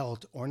mental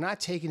health or not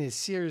taking it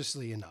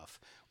seriously enough?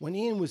 When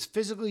Ian was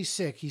physically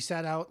sick, he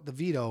sat out the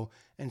veto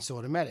and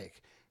saw the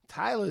medic.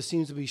 Tyler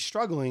seems to be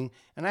struggling,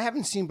 and I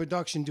haven't seen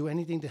production do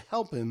anything to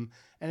help him,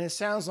 and it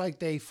sounds like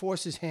they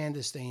force his hand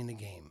to stay in the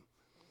game.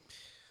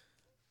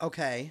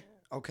 Okay.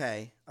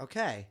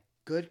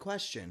 Good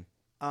question.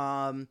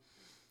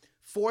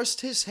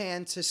 Forced his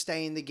hand to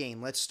stay in the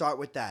game. Let's start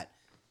with that.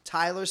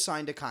 Tyler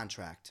signed a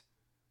contract.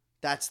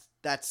 That's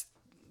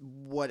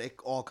what it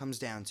all comes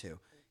down to.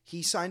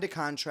 He signed a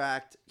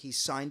contract. He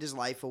signed his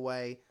life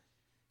away.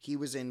 He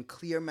was in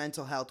clear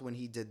mental health when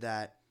he did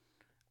that.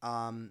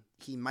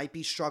 He might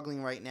be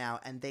struggling right now,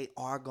 and they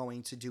are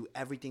going to do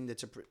everything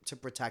to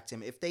protect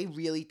him. If they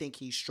really think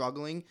he's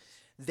struggling,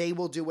 they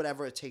will do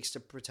whatever it takes to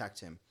protect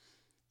him.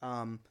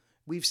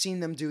 We've seen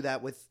them do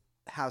that with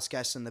house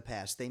guests in the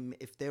past.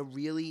 If they're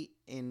really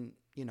in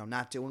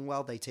not doing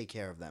well, they take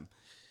care of them.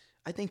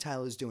 I think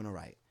Tyler's doing all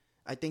right.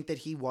 I think that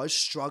he was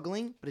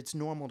struggling, but it's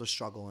normal to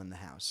struggle in the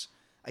house.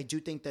 I do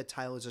think that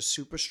Tyler's a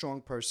super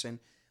strong person,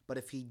 but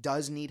if he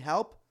does need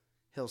help,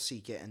 he'll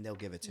seek it and they'll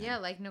give it to him. Yeah,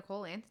 like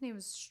Nicole Anthony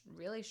was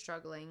really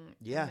struggling.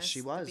 Yeah,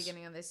 she was. At the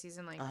beginning of this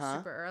season,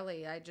 super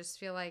early. I just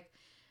feel like,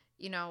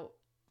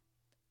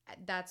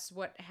 that's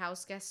what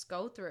house guests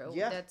go through.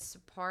 Yeah. That's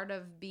part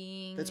of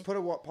being That's part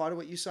of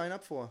what you sign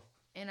up for.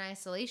 in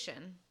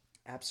isolation.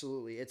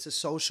 Absolutely. It's a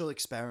social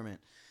experiment.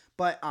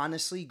 But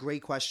honestly,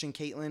 great question,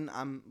 Caitlin.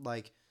 I'm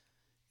like,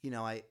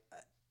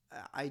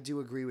 I do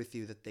agree with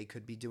you that they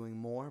could be doing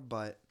more,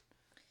 but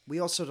we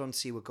also don't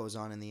see what goes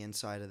on in the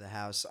inside of the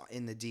house,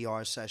 in the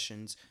DR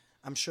sessions.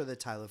 I'm sure that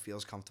Tyler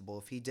feels comfortable.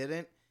 If he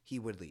didn't, he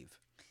would leave.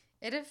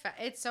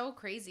 It's so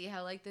crazy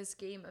how this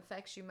game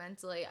affects you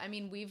mentally. I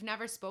mean, we've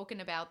never spoken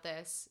about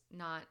this,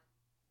 not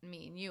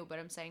me and you, but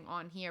I'm saying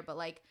on here. But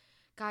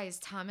guys,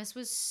 Thomas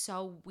was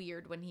so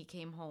weird when he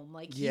came home.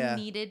 He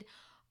needed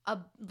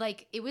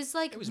it was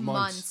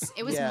months.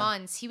 It was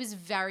months. He was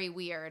very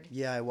weird.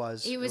 Yeah, it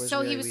was. He was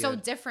so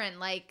different.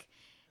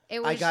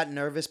 I got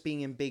nervous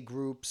being in big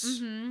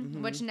groups,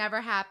 which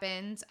never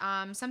happened.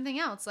 Something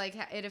else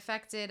it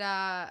affected.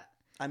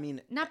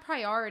 Not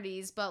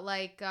priorities, but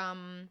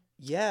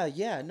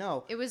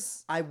no. It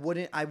was. I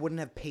wouldn't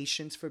have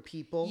patience for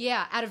people.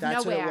 Yeah, out of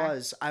That's nowhere. what it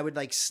was. I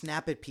would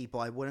snap at people.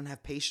 I wouldn't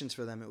have patience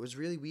for them. It was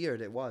really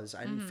weird. It was.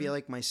 I didn't feel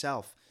like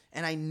myself,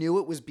 and I knew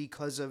it was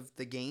because of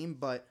the game,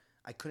 but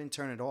I couldn't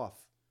turn it off.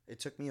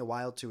 It took me a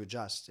while to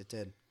adjust. It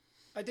did.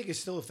 I think it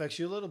still affects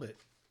you a little bit.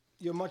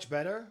 You're much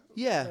better.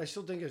 Yeah. But I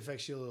still think it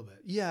affects you a little bit.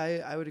 Yeah,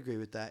 I would agree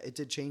with that. It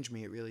did change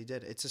me. It really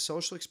did. It's a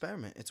social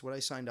experiment. It's what I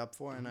signed up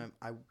for, and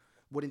I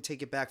wouldn't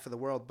take it back for the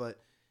world,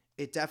 but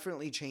it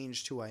definitely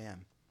changed who I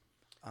am.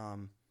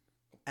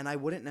 And I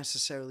wouldn't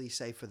necessarily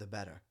say for the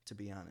better, to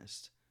be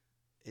honest.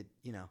 It,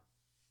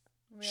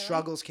 Really?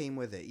 Struggles came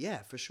with it.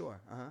 Yeah, for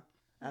sure.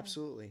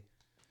 Absolutely.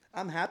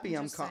 I'm happy.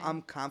 I'm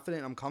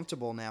confident. I'm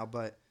comfortable now,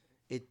 but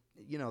it,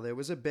 there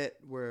was a bit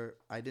where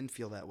I didn't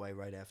feel that way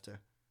right after.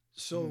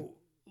 So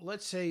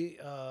let's say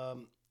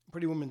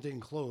Pretty Woman didn't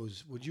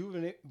close. Would you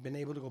have been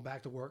able to go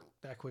back to work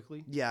that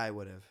quickly? Yeah, I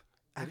would have.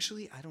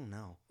 Actually, I don't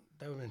know.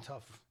 That would have been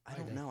tough. I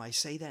don't know. I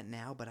say that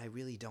now, but I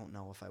really don't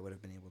know if I would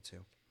have been able to.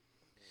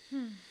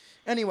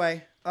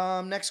 Anyway,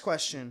 next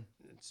question.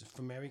 It's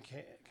from Mary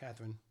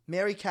Catherine.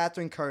 Mary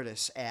Catherine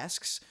Curtis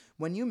asks,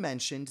 when you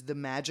mentioned the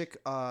magic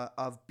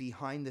of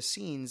behind the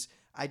scenes,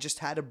 I just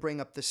had to bring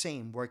up the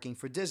same working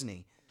for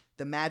Disney.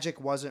 The magic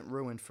wasn't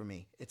ruined for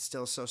me. It's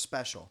still so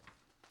special.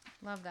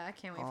 Love that.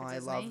 Can't wait for I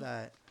Disney. love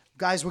that.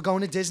 Guys, we're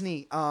going to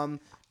Disney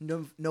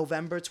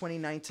November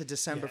 29th to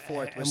December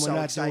 4th. We're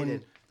so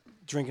excited.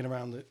 Drinking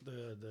around the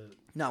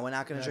No, we're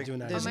not going to drink. doing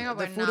that. Oh my God,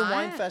 the we're Food and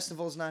Wine not?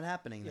 Festival is not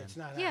happening then. It's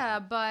not. Yeah,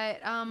 but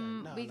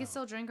no, we can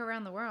still drink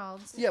around the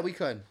world. Yeah, we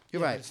could.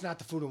 You're Yeah, right. but it's not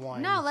the Food and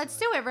Wine. No, It's let's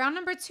do it. Round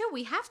number 2.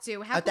 We have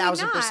to. How can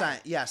we not?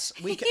 1,000%. Yes.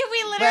 We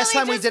literally last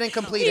time we just- didn't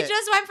complete we it.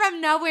 just went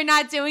from no, we're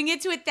not doing it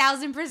to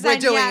 1,000%. We're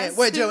doing yes. it.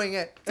 We're doing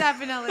it.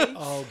 Definitely.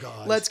 Oh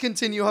God. Let's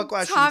continue her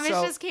question. Thomas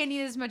So- just can't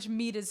eat as much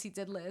meat as he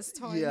did last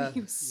time. Yeah. He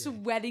was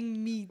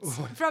sweating meat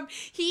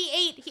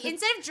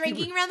instead of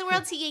drinking around the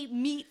world, he ate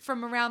meat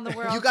from around the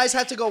world. You guys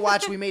have to go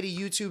watch. We made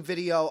a YouTube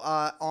video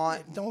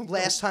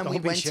last time we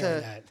don't be went to.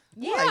 sharing that.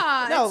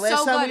 Yeah, No, it's last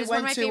so time good. we It's one of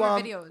went my to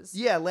favorite videos.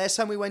 yeah, last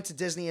time we went to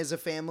Disney as a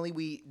family,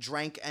 we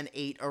drank and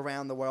ate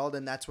around the world,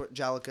 and that's what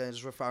Jalika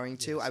is referring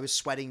to. I was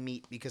sweating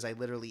meat because I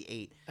literally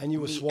ate. And you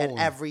were meat swollen.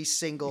 At every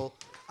single.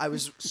 I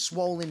was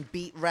swollen,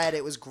 beet red.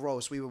 It was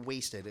gross. We were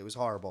wasted. It was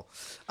horrible.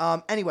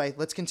 Anyway,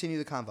 let's continue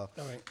the convo.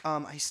 All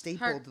right. I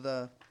stapled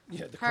the.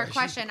 Yeah, the Her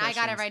question, I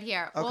got it questions. right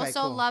here. Okay,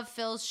 Also, cool. love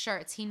Phil's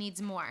shirts. He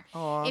needs more.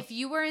 Aw. If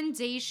you were in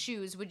Day's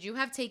shoes, would you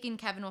have taken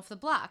Kevin off the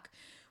block?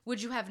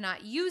 Would you have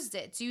not used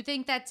it? Do you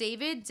think that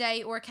David,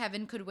 Day, or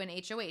Kevin could win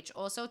HOH?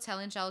 Also, tell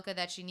Angelica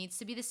that she needs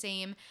to be the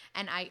same,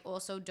 and I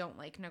also don't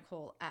like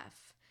Nicole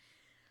F.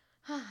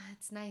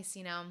 It's nice,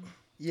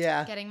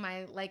 Yeah. getting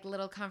my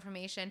little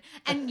confirmation.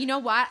 And you know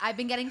what? I've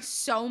been getting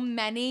so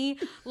many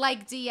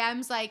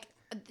DMs.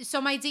 So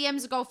my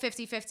DMs go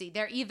 50-50.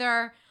 They're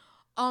either,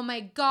 oh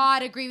my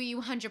God, agree with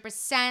you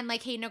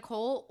 100%, hey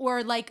Nicole,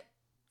 or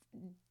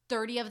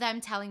 30 of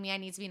them telling me I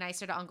need to be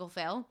nicer to Uncle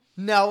Phil.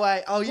 No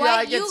way. Oh yeah,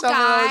 I get some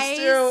of those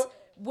too.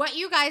 What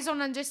you guys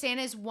don't understand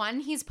is, one,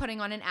 he's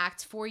putting on an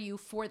act for you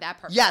for that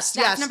purpose. Yes,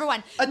 That's yes. number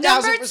one.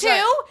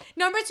 1,000%.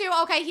 Number two,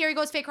 okay, here he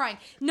goes, fake crying.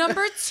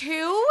 Number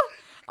 2,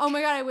 oh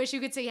my God, I wish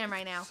you could see him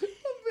right now.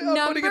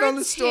 I'm putting it on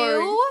the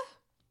story.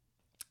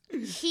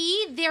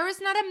 There is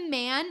not a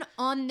man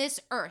on this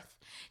earth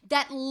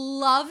that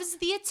loves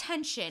the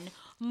attention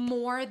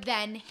more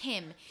than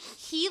him.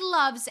 He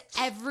loves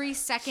every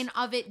second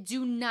of it.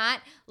 Do not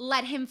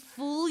let him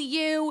fool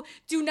you.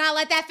 Do not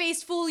let that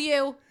face fool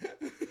you.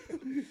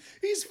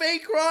 He's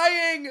fake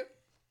crying.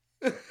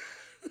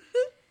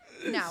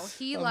 No,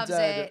 he I'm loves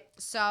dead. it.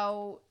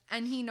 So,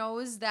 and he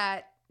knows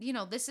that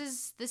this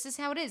is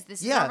how it is.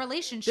 This is our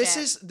relationship.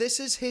 This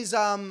is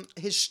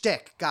his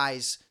shtick,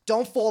 guys.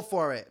 Don't fall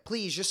for it,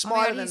 please. You're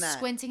smarter than he's that.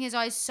 squinting his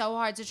eyes so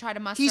hard to try to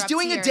muster He's up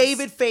doing tears. a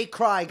David fake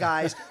cry,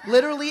 guys.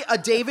 Literally a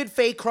David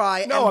fake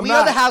cry. No, and I'm we not.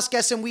 are the house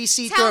guests, and we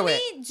see Tell through me,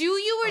 it. do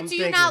you or I'm do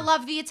you thinking. not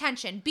love the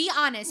attention? Be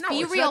honest. No,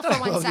 Be it's real not that for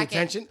I 1 love the second.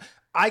 attention.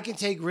 I can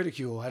take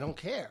ridicule. I don't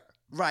care.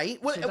 Right?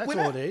 So that's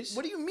all it is.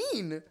 What do you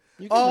mean?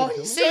 You can ridicule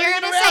me. So you're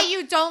gonna say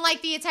you don't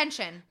like the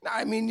attention?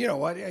 I mean, you know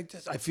what?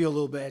 I feel a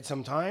little bad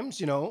sometimes,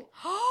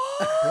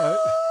 But,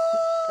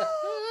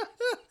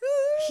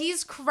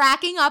 He's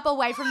cracking up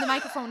away from the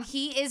microphone.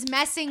 He is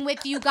messing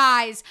with you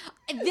guys.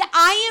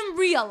 I am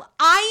real.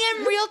 I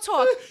am real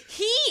talk.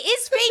 He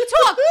is fake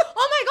talk.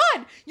 Oh my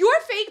God, you're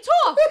fake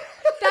talk.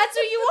 That's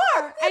who you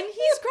are. And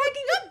he's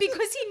cracking up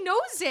because he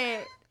knows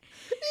it.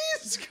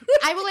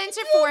 I will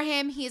answer for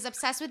him. He is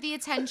obsessed with the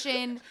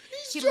attention.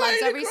 He loves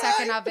every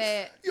second of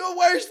it. You're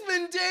worse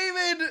than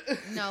David.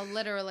 No,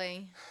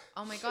 literally.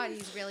 Oh my God,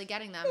 he's really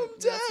getting them. I'm Real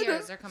dead.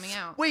 tears are coming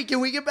out. Wait,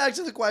 can we get back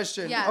to the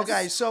question? Yes.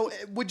 Okay, so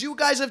would you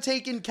guys have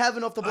taken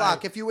Kevin off the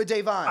block if you were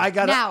Davon? I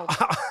got Now.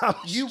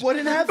 You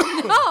wouldn't have?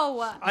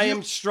 No. I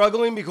am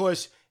struggling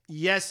because,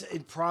 yes,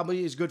 it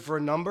probably is good for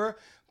a number,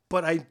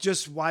 but I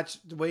just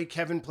watched the way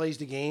Kevin plays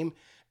the game,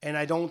 and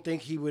I don't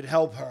think he would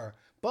help her.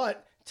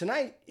 But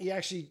tonight, he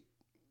actually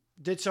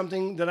did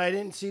something that I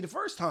didn't see the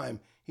first time.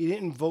 He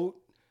didn't vote.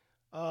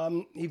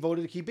 He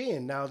voted to keep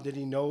Ian. Now, did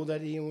he know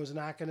that Ian was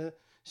not going to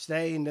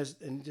stay and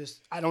just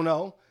I don't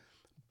know.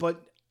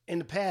 But in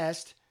the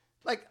past,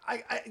 like I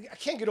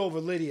can't get over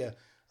Lydia.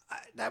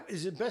 That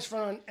is his best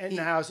friend in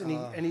the house,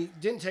 and he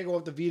didn't take her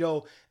off the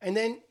veto, and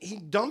then he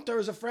dumped her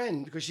as a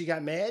friend because she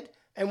got mad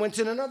and went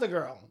to another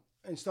girl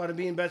and started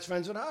being best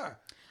friends with her.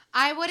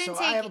 I wouldn't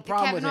So I have a take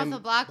problem Kevin with off him, the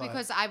block but-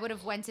 because I would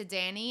have went to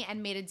Danny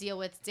and made a deal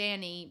with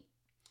Danny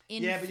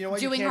in Yeah, but you know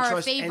what? You doing can't her a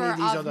trust any favor of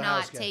these of other not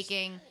house guests.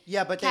 taking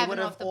Yeah, but they Kevin would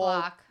have off the all.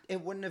 block. It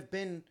wouldn't have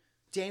been.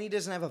 Danny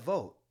doesn't have a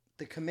vote.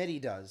 The committee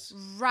does.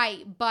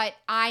 Right, but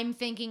I'm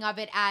thinking of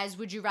it as,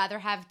 would you rather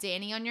have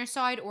Danny on your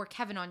side or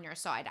Kevin on your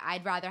side?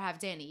 I'd rather have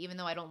Danny, even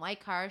though I don't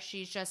like her.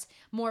 She's just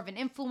more of an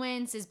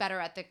influence, is better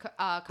at the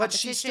competitions. But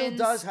she still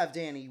does have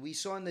Danny. We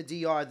saw in the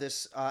DR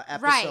this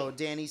episode. Right.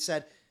 Danny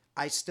said,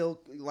 "I still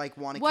want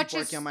to keep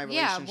working on my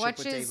yeah, relationship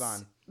with which is,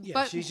 Davon." Yeah,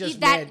 but she's just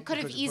that mad could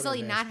have because you put her easily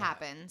in a not bad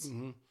spot.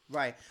 happened.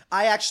 Right.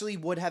 I actually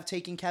would have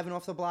taken Kevin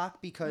off the block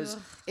because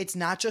it's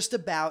not just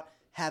about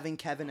having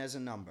Kevin as a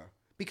number.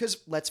 Because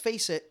let's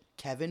face it,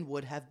 Kevin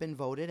would have been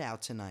voted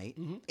out tonight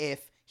if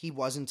he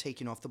wasn't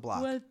taken off the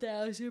block.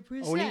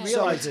 1,000%. Oh, and he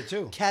realized it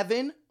too.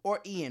 Kevin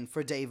or Ian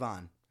for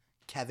Davon.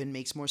 Kevin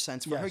makes more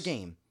sense for her Yes.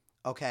 game.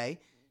 Okay?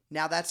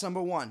 Now that's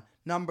number one.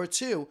 Number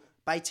two,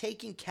 by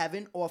taking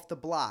Kevin off the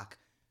block,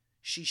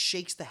 she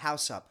shakes the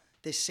house up.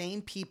 The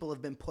same people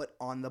have been put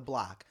on the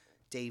block.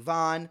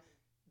 Davon,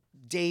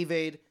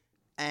 David,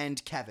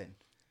 and Kevin.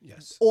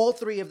 Yes. All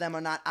three of them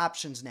are not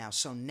options now.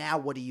 So now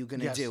what are you going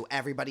to Yes. do?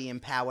 Everybody in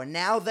power.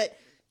 Now that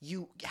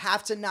you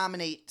have to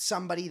nominate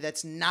somebody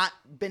that's not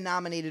been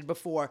nominated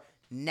before,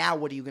 now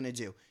what are you going to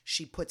do?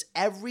 She puts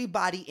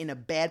everybody in a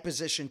bad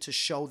position to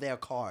show their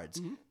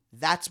cards.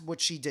 That's what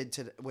she did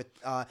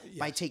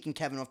by taking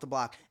Kevin off the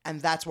block.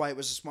 And that's why it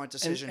was a smart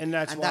decision. And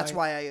that's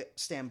why I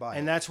stand by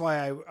And it. that's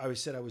why I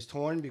said I was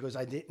torn because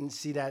I didn't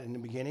see that in the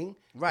beginning.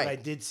 Right. But I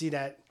did see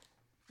that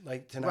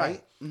like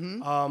tonight.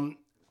 Right.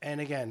 And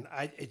again,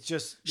 it's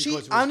just because She it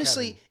was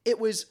honestly, Kevin. it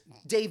was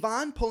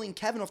Davon pulling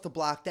Kevin off the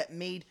block that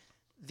made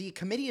the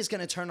committee is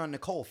going to turn on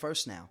Nicole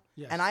first now.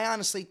 Yes. And I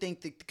honestly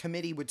think the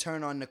committee would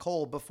turn on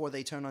Nicole before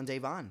they turn on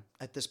Davon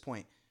at this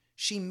point.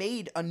 She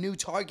made a new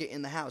target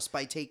in the house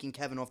by taking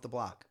Kevin off the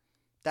block.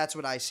 That's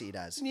what I see it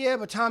as. Yeah,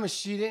 but Thomas,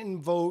 she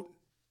didn't vote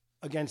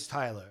against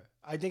Tyler.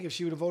 I think if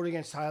she would have voted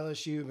against Tyler,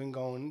 she would have been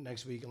going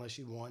next week unless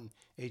she won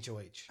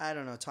HOH. I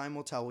don't know. Time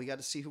will tell. We got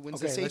to see who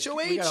wins Okay, this HOH.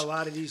 we got a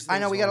lot of these I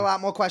know things we got a on.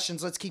 lot more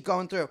questions. Let's keep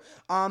going through.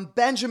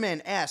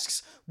 Benjamin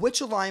asks,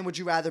 which line would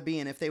you rather be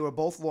in if they were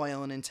both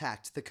loyal and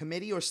intact? The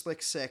committee or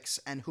Slick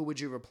Six, and who would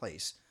you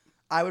replace?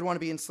 I would want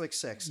to be in Slick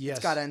Six. Yes.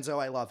 It's got Enzo.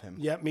 I love him.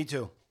 Yeah, me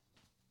too.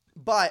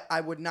 But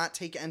I would not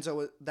take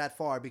Enzo that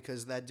far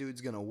because that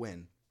dude's going to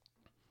win.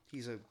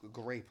 He's a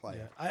great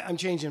player. Yeah. I'm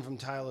changing from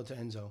Tyler to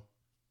Enzo.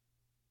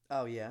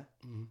 Oh, yeah?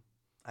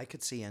 I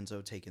could see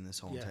Enzo taking this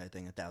whole entire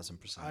thing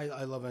 1,000%.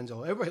 I love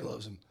Enzo. Everybody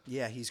loves him.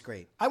 Yeah, he's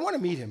great. I want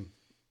to meet him.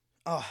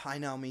 Oh, I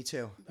know. Me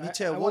too. Me I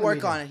too. We'll wanna work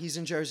meet on him. it. He's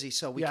in Jersey,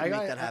 so we Yeah, can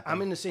make that happen.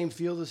 I'm in the same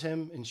field as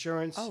him,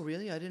 insurance. Oh,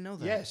 really? I didn't know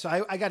that. Yeah,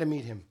 so I got to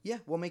meet him. Yeah,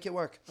 we'll make it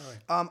work.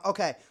 All right.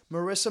 Okay.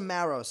 Marissa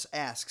Maros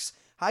asks,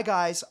 hi,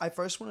 guys. I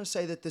first want to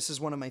say that this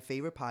is one of my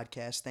favorite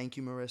podcasts. Thank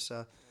you,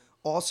 Marissa.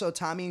 Also,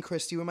 Tommy and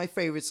Christy were my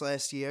favorites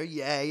last year.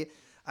 Yay.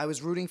 I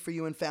was rooting for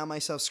you and found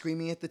myself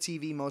screaming at the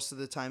TV most of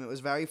the time. It was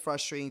very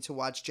frustrating to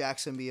watch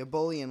Jackson be a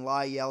bully and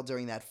lie yell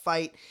during that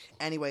fight.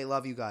 Anyway,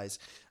 love you guys.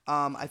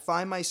 I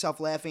find myself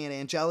laughing at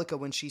Angelica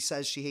when she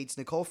says she hates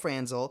Nicole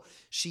Franzel.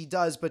 She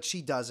does, but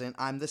she doesn't.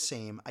 I'm the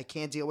same. I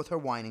can't deal with her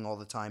whining all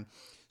the time.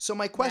 So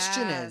my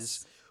question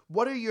is,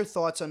 What are your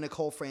thoughts on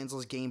Nicole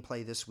Franzel's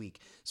gameplay this week?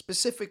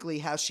 Specifically,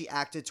 how she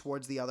acted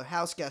towards the other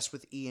house guests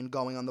with Ian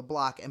going on the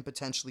block and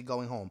potentially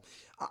going home.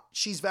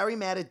 She's very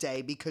mad at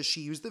Day because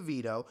she used the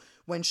veto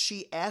when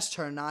she asked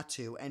her not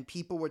to, and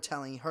people were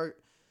telling her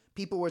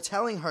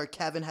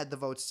Kevin had the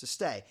votes to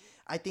stay.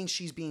 I think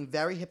she's being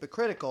very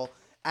hypocritical,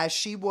 as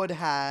she would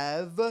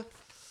have...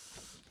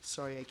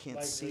 Sorry, I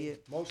can't see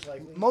it.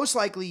 Most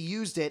likely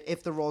used it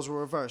if the roles were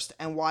reversed.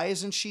 And why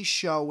isn't she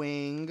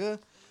showing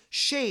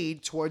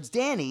shade towards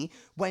Danny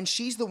when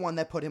she's the one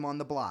that put him on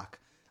the block?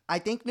 I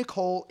think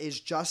Nicole is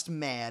just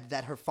mad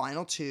that her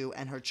final two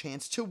and her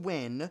chance to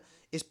win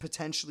is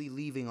potentially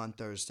leaving on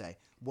Thursday.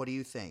 What do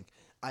you think?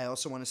 I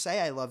also want to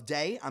say I love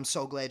Day. I'm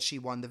so glad she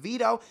won the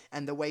veto,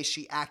 and the way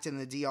she acted in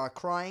the DR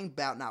crying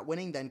about not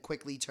winning, then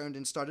quickly turned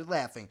and started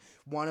laughing.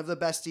 One of the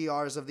best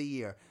DRs of the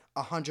year.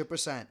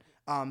 100%.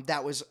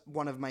 That was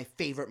one of my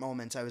favorite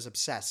moments. I was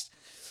obsessed.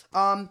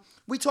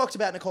 We talked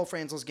about Nicole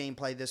Franzel's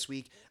gameplay this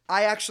week.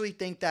 I actually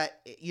think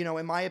that,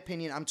 in my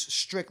opinion, I'm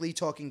strictly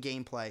talking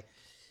gameplay.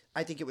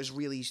 I think it was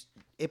really...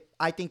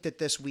 I think that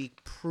this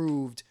week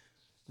proved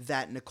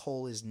that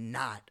Nicole is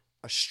not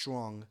a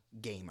strong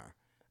gamer.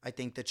 I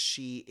think that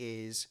she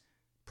is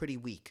pretty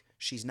weak.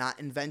 She's not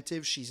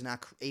inventive. She's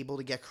not able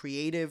to get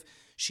creative.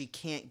 She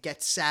can't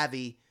get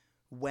savvy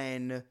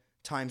when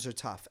times are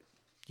tough,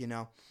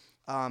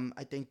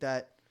 I think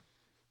that,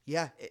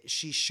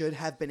 she should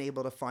have been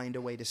able to find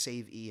a way to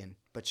save Ian,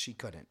 but she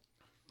couldn't.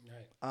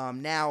 Right.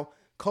 Now,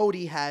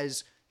 Cody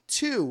has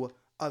 2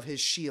 of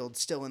his shields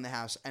still in the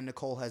house, and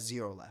Nicole has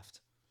 0 left.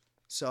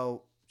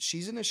 So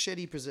she's in a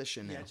shitty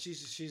position now. Yeah,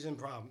 she's in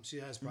problems. She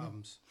has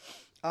problems.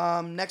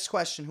 Next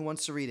question. Who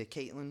wants to read it?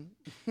 Caitlin?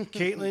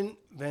 Caitlin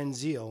Van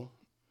Ziel.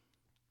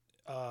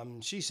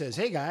 She says,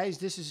 "Hey guys,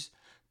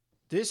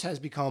 this has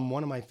become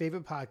one of my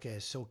favorite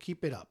podcasts, so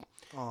keep it up.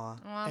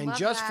 Aw. And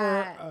just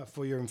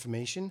for your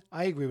information,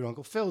 I agree with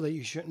Uncle Phil that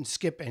you shouldn't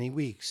skip any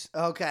weeks.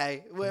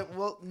 Okay.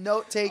 Well,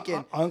 note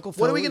taken. Uncle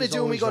Phil what are we going to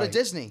do when we go right. to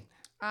Disney?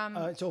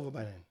 It's over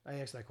by then. I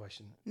asked that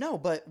question. No,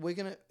 but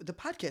the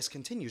podcast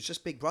continues.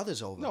 Just Big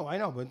Brother's over. No, I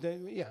know, but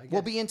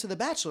we'll be into the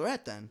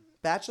Bachelorette then.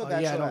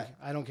 Bachelorette. Yeah,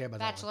 I don't care about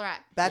that one.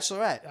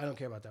 Bachelorette. I don't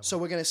care about that one. So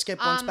we're going to skip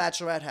once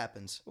Bachelorette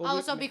happens.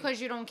 Also, because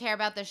you don't care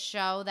about the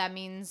show, that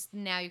means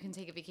now you can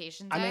take a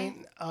vacation day?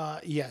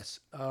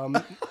 Yes.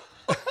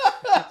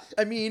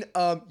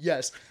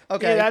 Yes.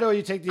 Okay. Yeah, that or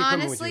you take the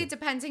equipment Honestly, with you.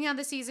 depending how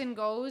the season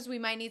goes, we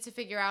might need to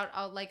figure out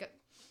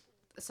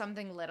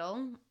something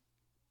little,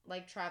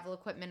 like travel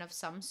equipment of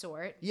some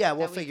sort. Yeah,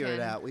 we'll figure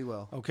it out. We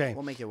will. Okay.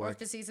 We'll make it Or work. if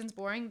the season's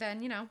boring,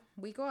 then,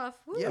 week off.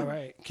 Woo. Yeah. All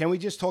right. Can we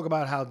just talk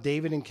about how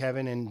David and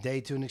Kevin and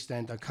Day, to an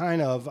extent, are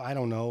kind of, I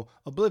don't know,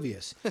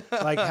 oblivious?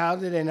 Like, how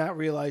did they not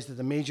realize that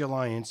the major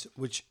alliance,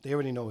 which they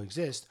already know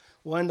exists,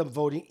 will end up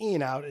voting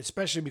Ian out,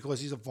 especially because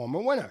he's a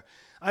former winner?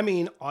 I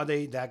mean, are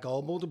they that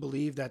gullible to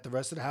believe that the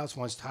rest of the house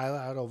wants Tyler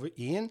out over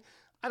Ian?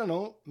 I don't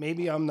know.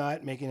 Maybe I'm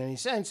not making any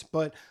sense,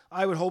 but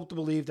I would hope to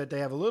believe that they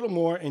have a little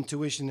more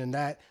intuition than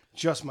that.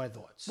 Just my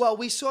thoughts. Well,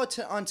 we saw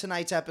on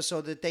tonight's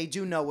episode that they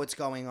do know what's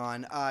going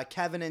on.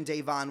 Kevin and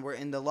Davon were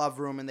in the love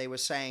room, and they were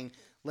saying,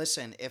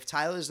 listen, if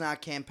Tyler's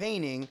not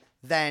campaigning,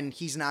 then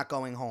he's not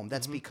going home.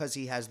 That's because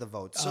he has the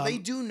votes. So they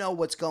do know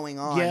what's going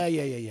on.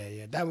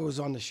 Yeah. That was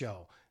on the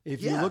show.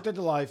 If you looked at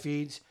the live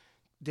feeds,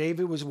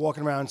 David was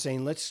walking around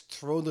saying, let's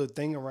throw the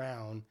thing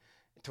around,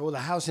 throw the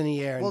house in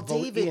the air, and vote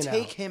David, Ian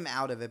take out. him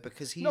out of it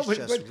because he's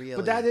really...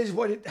 But that is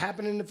what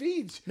happened in the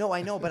feeds. No,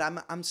 I know, but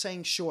I'm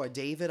saying, sure,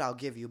 David, I'll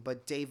give you.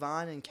 But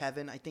Davon and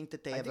Kevin, I think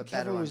that they have a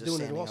better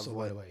understanding of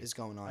what is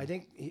going on. I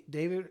think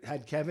David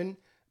had Kevin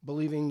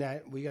believing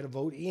that we got to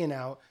vote Ian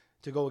out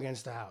to go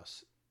against the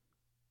house.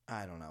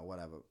 I don't know,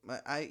 whatever.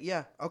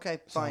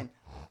 Okay, fine.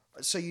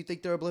 So you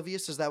think they're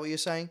oblivious? Is that what you're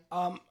saying?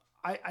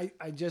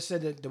 I just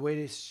said that the way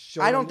they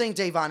show. I don't think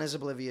Davon is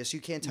oblivious.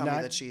 You can't tell me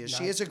that she is.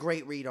 She is a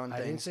great read on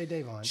things. I didn't say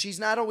Davon. She's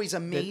not always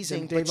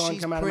amazing, but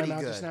she's come out pretty of my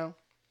mouth good. just now?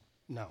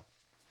 No.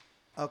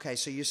 Okay,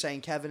 so you're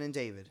saying Kevin and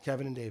David.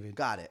 Kevin and David.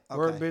 Got it. Okay.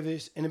 Were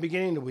oblivious. In the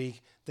beginning of the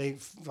week, they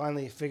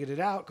finally figured it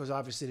out because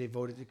obviously they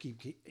voted to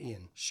keep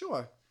Ian.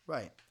 Sure.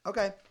 Right.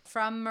 Okay.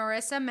 From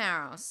Marissa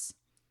Maros.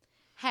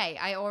 Hey,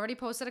 I already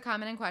posted a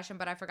comment and question,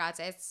 but I forgot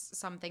to ask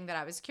something that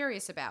I was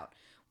curious about.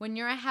 When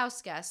you're a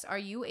house guest, are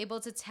you able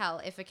to tell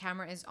if a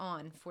camera is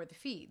on for the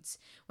feeds?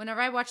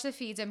 Whenever I watch the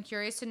feeds, I'm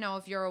curious to know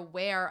if you're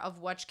aware of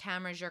which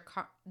cameras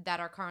that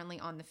are currently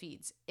on the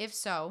feeds. If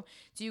so,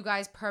 do you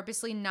guys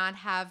purposely not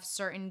have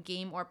certain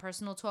game or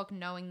personal talk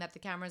knowing that the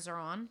cameras are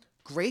on?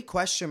 Great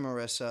question,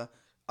 Marissa.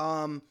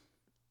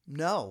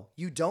 No,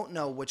 you don't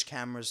know which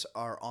cameras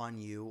are on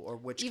you or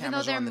which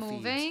cameras are on the feeds.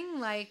 Even though they're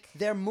moving,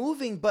 they're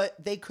moving,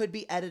 but they could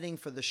be editing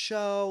for the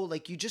show.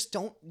 Like you just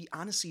don't.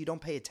 Honestly, you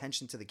don't pay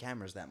attention to the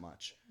cameras that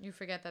much. You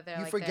forget that they're.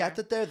 You forget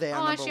that they're there.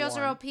 Oh, she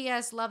also wrote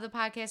P.S. Love the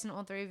podcast, and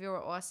all three of you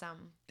are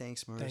awesome.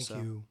 Thanks, Marissa. Thank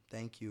you.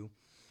 Thank you.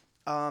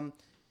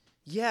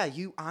 Yeah,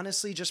 you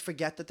honestly just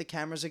forget that the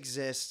cameras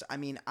exist. I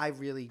mean, I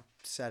really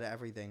said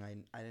everything.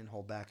 I didn't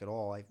hold back at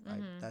all.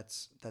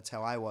 That's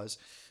how I was.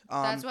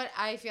 That's what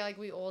I feel like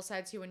we all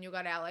said to you when you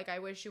got out. Like, I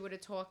wish you would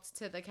have talked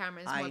to the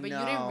cameras more. I But you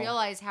know. didn't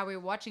realize how we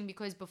were watching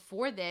because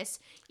before this,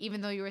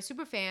 even though you were a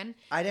super fan,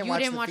 I didn't you watch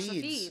didn't the watch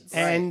the feeds. feeds.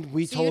 And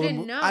we So told you him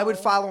didn't know. I would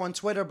follow on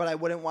Twitter, but I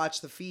wouldn't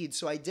watch the feed,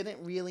 so I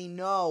didn't really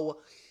know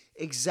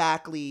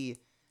exactly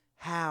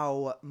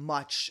how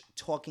much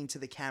talking to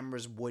the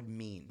cameras would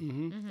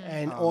mean.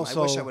 And I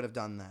also, wish I would have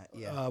done that.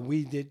 Yeah.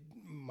 we did.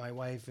 My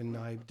wife and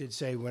I did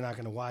say we're not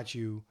going to watch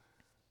you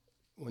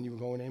when you were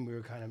going in. We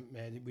were kind of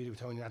mad. We were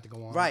telling you not to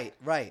go on.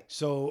 Right.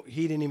 So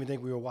he didn't even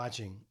think we were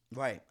watching.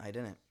 Right. I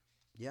didn't.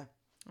 Yeah.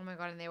 Oh my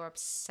God, and they were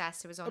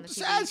obsessed. It was on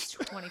Obsessed.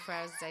 the TV 24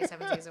 hours a day,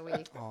 7 days a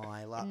week. Oh,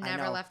 I love.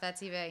 Never I know. left that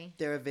TV.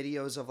 There are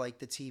videos of like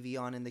the TV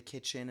on in the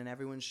kitchen, and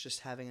everyone's just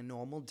having a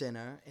normal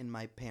dinner in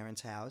my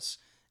parents' house,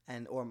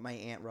 or my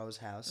Aunt Rose's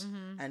house,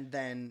 and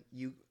then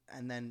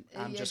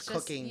I'm just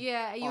cooking.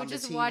 Yeah, you were on the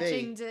just TV.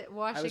 washing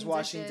I was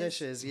washing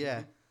dishes.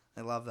 Yeah,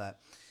 I love that.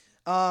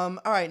 All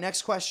right,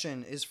 next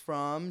question is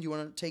from. You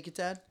want to take it,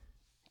 Dad?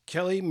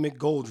 Kelly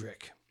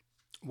McGoldrick.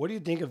 What do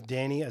you think of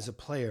Danny as a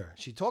player?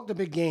 She talked a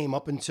big game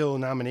up until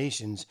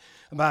nominations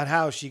about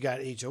how she got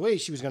HOH.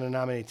 She was going to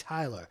nominate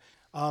Tyler.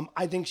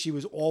 I think she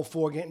was all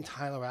for getting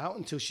Tyler out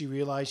until she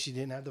realized she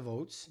didn't have the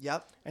votes.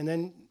 Yep. And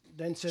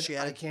then said, She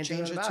had I to can't do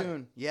change nothing her about it.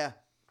 tune. Yeah,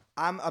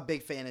 I'm a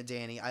big fan of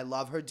Danny. I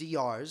love her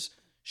DRs.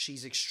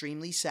 She's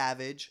extremely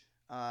savage.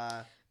 Yeah,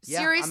 I'm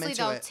Seriously into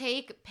though, it.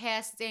 take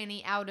past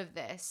Danny out of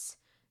this.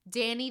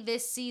 Danny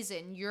this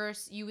season,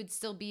 you would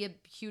still be a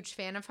huge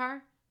fan of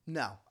her?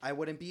 No, I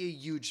wouldn't be a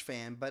huge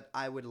fan, but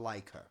I would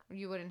like her.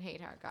 You wouldn't hate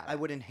her, got it. I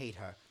wouldn't hate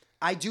her.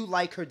 I do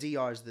like her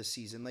DRs this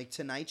season. Like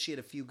tonight, she had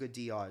a few good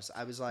DRs.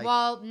 I was like,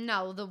 Well,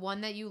 no, the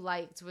one that you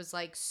liked was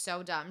like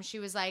so dumb. She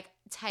was like,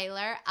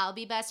 Tyler, I'll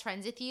be best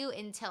friends with you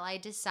until I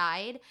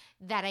decide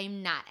that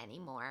I'm not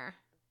anymore.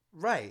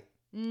 right.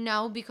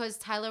 No, because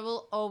Tyler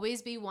will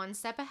always be one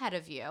step ahead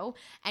of you,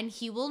 and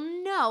he will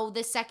know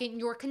the second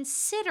you're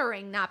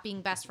considering not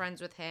being best friends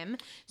with him.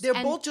 They're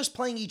And- both just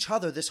playing each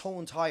other this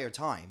whole entire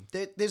time.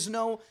 There's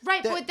no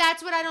right, there- but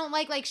that's what I don't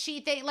like. Like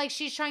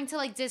she's trying to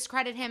like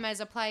discredit him as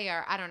a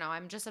player. I don't know.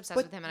 I'm just obsessed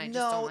But with him, and I just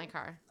don't no, like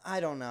her. I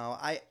don't know.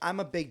 I'm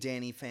a big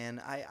Danny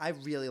fan. I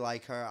really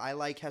like her. I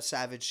like how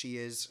savage she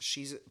is.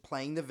 She's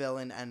playing the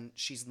villain, and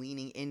she's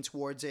leaning in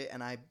towards it,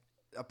 and I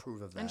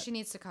approve of that. And she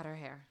needs to cut her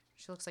hair.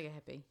 She looks like a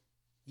hippie.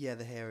 Yeah,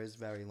 the hair is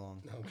very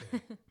long.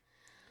 Okay.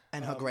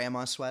 And her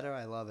grandma sweater,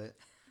 I love it.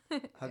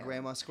 Her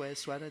grandma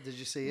sweater, did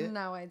you see it?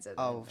 No, I didn't.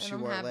 Oh, and she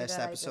I'm wore it happy last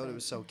that I episode. It didn't.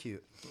 was so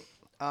cute.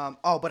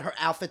 But her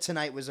outfit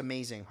tonight was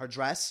amazing. Her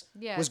dress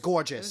Yeah, was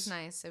gorgeous. It was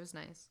nice. It was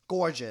nice.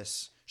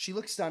 Gorgeous. She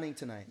looked stunning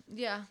tonight.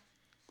 Yeah.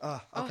 Okay.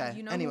 Oh,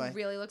 you know anyway, who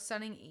really looks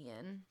stunning?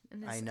 Ian.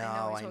 And I his, know,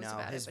 he I talks know.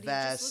 about His it, but he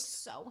just vest. looks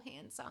so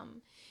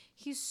handsome.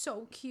 He's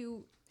so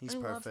cute. He's I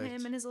love perfect.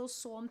 him and his little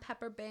salt and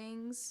pepper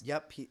bangs.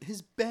 yep.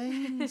 His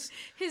bangs.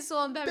 His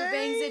salt and pepper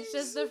bangs. It's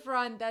just the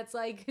front that's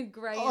like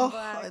gray and Oh,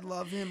 black. I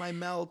love him. I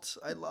melt.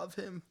 I love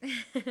him.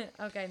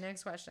 Okay,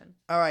 next question.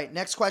 All right.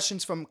 Next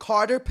question's from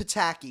Carter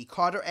Pataki.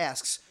 Carter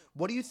asks,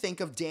 what do you think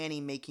of Danny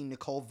making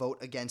Nicole vote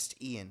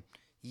against Ian?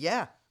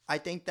 Yeah, I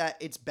think that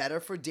it's better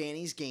for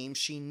Danny's game.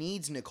 She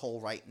needs Nicole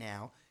right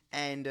now.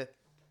 And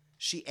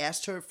she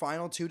asked her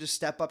final two to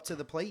step up to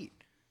the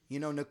plate. You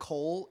know,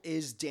 Nicole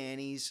is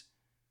Danny's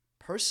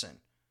person.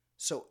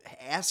 So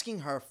asking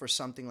her for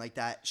something like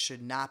that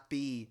should not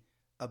be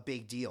a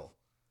big deal.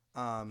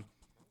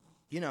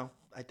 You know,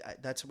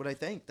 that's what I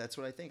think. That's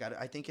what I think.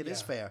 I think it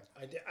is fair.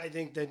 I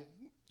think that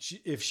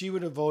if she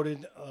would have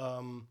voted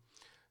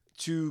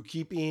to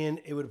keep Ian,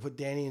 it would have put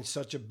Danny in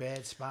such a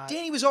bad spot.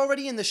 Danny was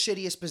already in the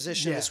shittiest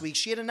position Yeah. this week.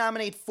 She had to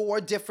nominate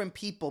 4 different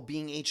people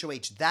being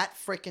HOH. That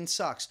freaking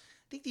sucks.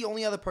 I think the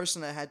only other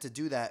person that had to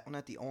do that, well,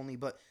 not the only,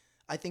 but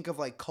I think of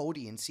like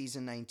Cody in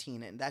season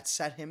 19, and that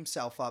set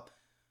himself up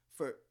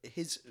for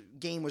his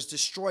game was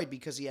destroyed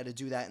because he had to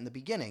do that in the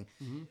beginning.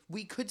 Mm-hmm.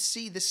 We could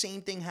see the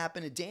same thing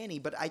happen to Danny,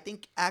 but I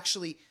think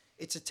actually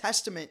it's a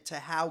testament to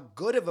how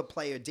good of a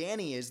player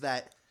Danny is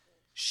that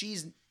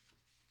she's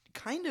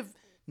kind of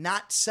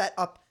not set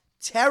up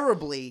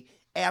terribly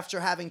after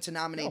having to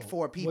nominate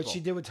 4 people. What she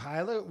did with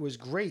Tyler was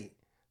great.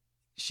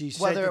 She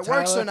said Whether to it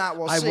works Tyler, or not,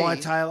 we'll I see.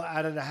 want Tyler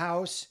out of the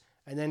house,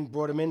 and then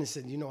brought him in and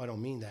said, I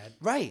don't mean that.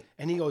 Right,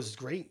 And he goes, it's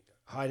great.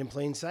 Hide in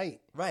plain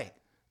sight. right.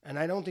 And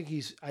I don't think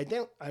he's I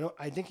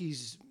think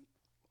he's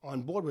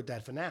on board with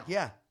that for now.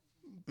 Yeah.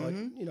 But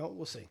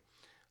we'll see.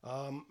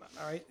 All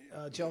right,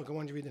 Jellica,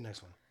 why don't you read the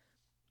next one?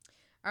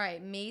 All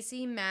right,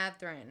 Macy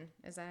Mathrin.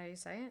 Is that how you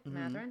say it?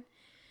 Mathrin?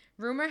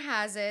 Rumor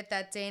has it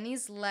that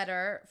Danny's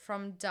letter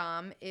from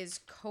Dom is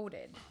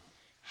coded.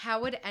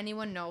 How would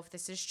anyone know if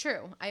this is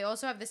true? I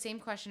also have the same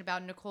question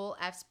about Nicole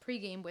F's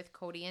pregame with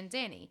Cody and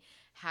Danny.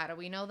 How do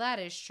we know that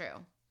is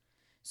true?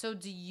 So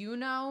do you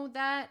know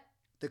that?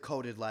 The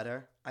coded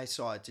letter. I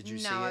saw it. Did you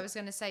see it? No, I was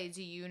going to say,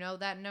 do you know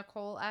that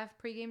Nicole F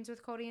pregames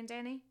with Cody and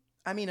Danny?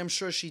 I mean, I'm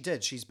sure she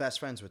did. She's best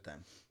friends with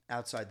them.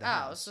 outside the Oh,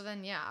 house. so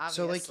then, yeah,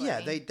 So, obviously.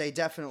 like, yeah, they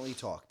definitely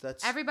talked.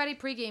 That's Everybody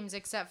pre-games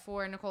except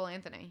for Nicole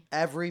Anthony.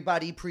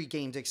 everybody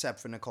pre-gamed except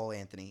for Nicole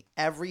Anthony.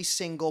 Every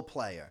single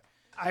player.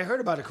 I heard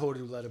about a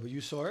coded letter, but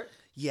you saw it?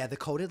 Yeah, the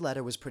coded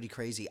letter was pretty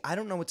crazy. I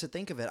don't know what to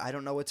think of it. I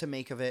don't know what to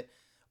make of it,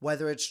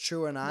 whether it's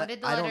true or not. What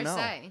did the I letter don't know.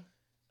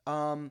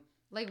 say?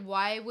 Like,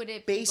 why would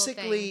it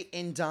Basically,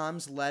 in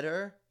Dom's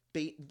letter,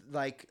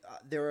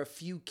 there are a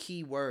few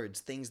key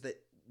words, things that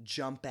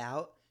jump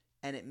out,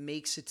 and it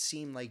makes it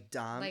seem like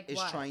Dom Like is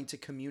what? trying to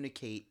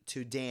communicate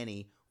to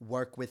Danny,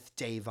 work with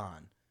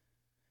Davon.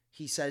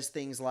 He says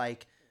things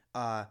like,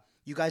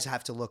 you guys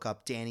have to look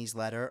up Danny's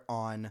letter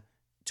on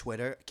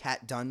Twitter.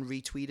 Kat Dunn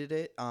retweeted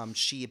it.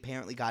 She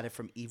apparently got it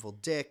from Evil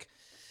Dick.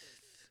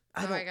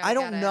 I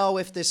don't know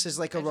if this is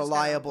like a I just gotta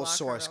reliable block her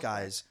source, real quick.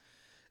 guys.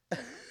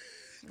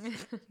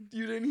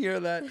 You didn't hear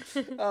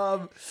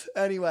that.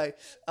 Anyway,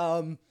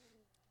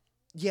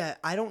 yeah,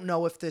 I don't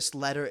know if this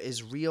letter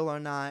is real or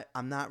not.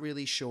 I'm not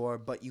really sure,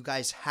 but you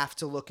guys have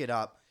to look it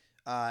up.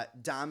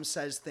 Dom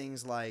says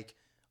things like,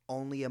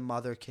 only a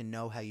mother can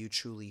know how you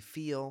truly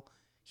feel.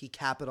 He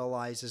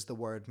capitalizes the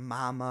word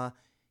mama.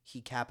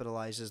 He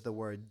capitalizes the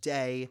word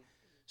day.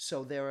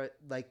 So there are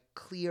like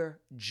clear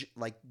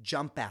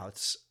jump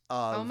outs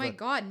of. Oh my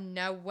God,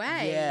 no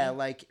way. Yeah,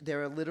 like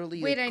there are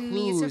literally Wait, I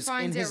need to clues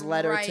find in his it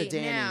letter right to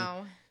Danny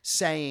now.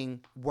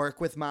 saying work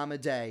with Mama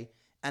Day,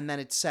 and then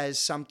it says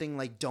something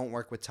like don't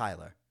work with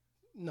Tyler.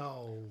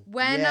 No.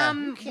 When Yeah.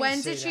 You can't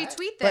when say did she that.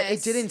 tweet this? But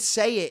it didn't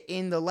say it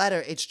in the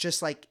letter. It's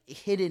just like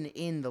hidden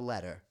in the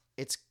letter.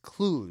 It's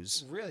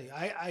clues. Really?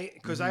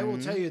 Because I will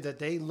tell you that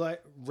they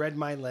read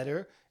my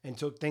letter and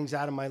took things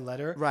out of my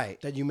letter. Right.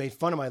 That you made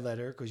fun of my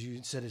letter because you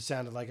said it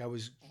sounded like I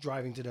was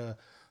driving to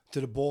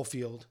the ball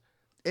field.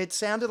 It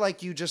sounded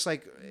like you just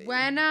like.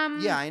 When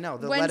Yeah, I know.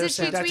 The when letter did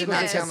she said That's tweet because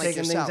I this? kept sound like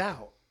taking yourself. things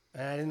out.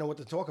 And I didn't know what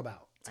to talk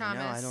about.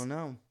 Thomas. I don't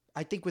know.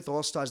 I think with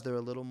All Stars they're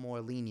a little more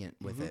lenient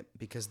with it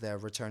because they're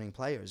returning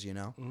players. You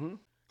know. Mm-hmm.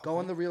 Go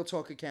on the Real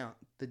Talk account,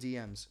 the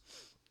DMs.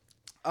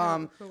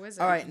 Who is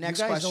it? All right, next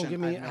you guys question. don't give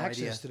me I have no access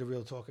idea. to the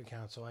Real Talk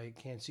account, so I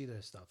can't see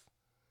this stuff.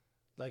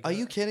 Like, Are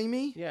you kidding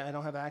me? Yeah, I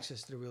don't have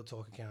access to the Real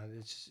Talk account.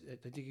 I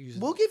think you use.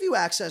 We'll give you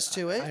access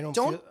to it. I don't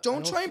don't feel- I don't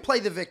don't try and play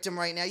the victim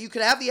right now. You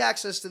could have the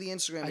access to the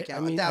Instagram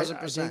account.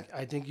 1,000%.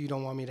 I think you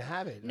don't want me to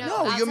have it. No, No,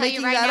 I'll you're tell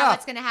making you right that now up.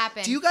 what's gonna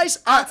happen. Do you guys?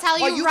 I'll tell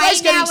you are you right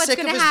guys getting now what's sick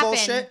gonna of his happen.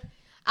 bullshit?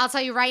 I'll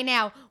tell you right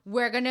now,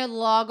 we're going to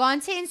log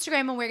on to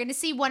Instagram and we're going to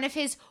see one of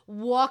his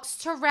walks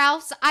to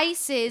Ralph's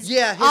Ices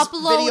Yeah, his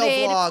uploaded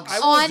video vlogs. I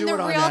won't on do the it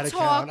on Real that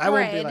Talk account. I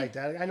won't be grid. like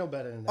that. I know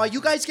better than that. Are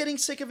you guys getting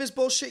sick of his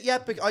bullshit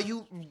yet? Are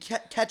you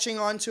catching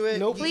on to it?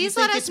 Nope. You Please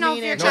think let us it's know me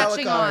if and you're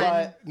Angelica, catching on.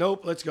 but-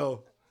 Nope. Let's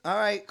go. All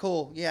right,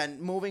 cool. Yeah,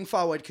 moving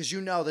forward, because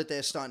you know that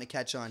they're starting to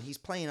catch on. He's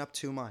playing up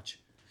too much.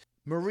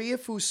 Maria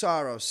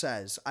Fusaro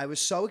says, I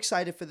was so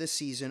excited for this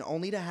season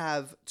only to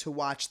have to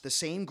watch the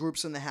same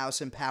groups in the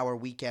house in power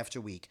week after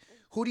week.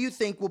 Who do you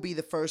think will be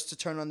the first to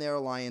turn on their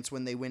alliance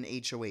when they win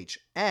HOH?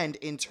 And,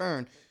 in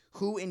turn,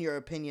 who, in your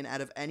opinion,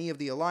 out of any of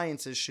the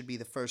alliances should be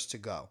the first to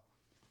go?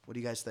 What do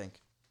you guys think?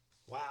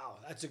 Wow,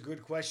 that's a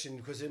good question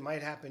because it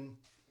might happen.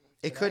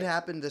 It could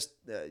happen this,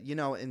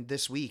 in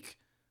this week.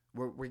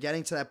 We're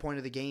getting to that point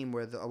of the game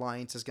where the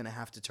alliance is going to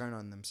have to turn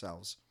on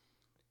themselves.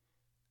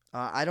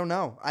 I don't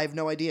know. I have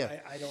no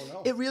idea. I don't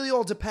know. It really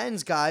all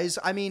depends, guys.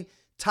 I mean,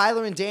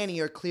 Tyler and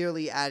Danny are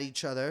clearly at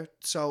each other.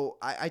 So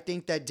I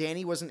think that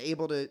Danny wasn't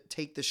able to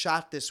take the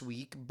shot this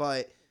week,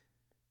 but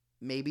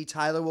maybe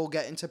Tyler will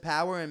get into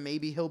power and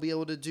maybe he'll be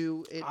able to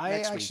do it I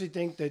next actually week.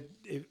 think that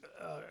if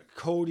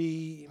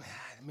Cody,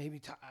 maybe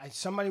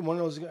somebody, one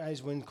of those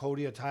guys, when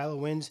Cody or Tyler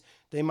wins,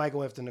 they might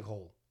go after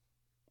Nicole.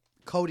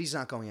 Cody's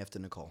not going after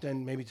Nicole.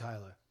 Then maybe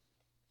Tyler.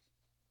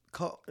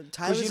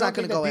 Tyler's not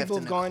going to go after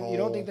Nicole. You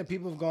don't think Nicole. that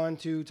people have gone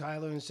to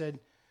Tyler and said,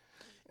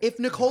 If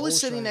Nicole is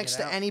Nicole's sitting trying to next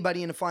get to out.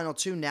 anybody in the final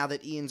two, now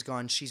that Ian's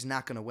gone, she's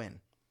not going to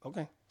win.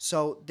 okay,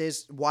 So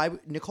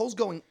Nicole's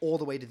going all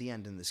the way to the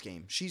end in this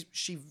game. She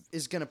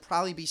is going to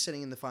probably be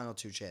sitting in the final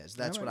two chairs.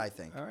 That's all what right. I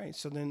think. All right,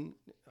 so then,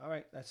 all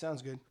right, that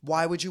sounds good.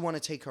 Why would you want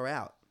to take her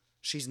out?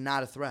 She's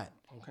not a threat.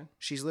 Okay.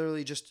 She's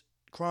literally just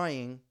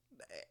crying.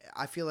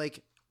 I feel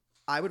like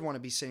I would want to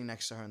be sitting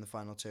next to her in the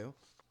final two.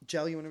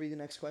 Jill, you want to read the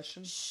next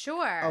question?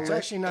 Sure. Oh, It's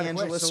actually not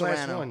Angela a question. It's the last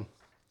Serrano. one.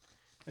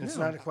 And it's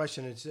No. not a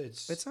question. It's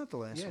It's not the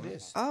last Yeah, one. it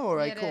is. Oh, all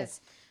right, Yeah, it cool.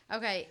 is.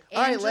 Okay.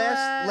 All right,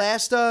 Angela-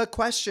 last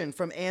question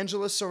from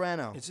Angela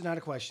Serrano. It's not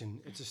a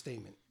question. It's a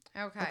statement.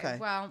 Okay.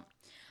 Well,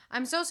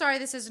 I'm so sorry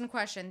this isn't a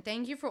question.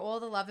 Thank you for all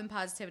the love and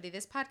positivity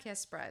this podcast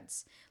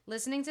spreads.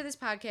 Listening to this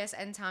podcast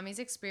and Tommy's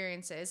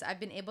experiences, I've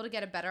been able to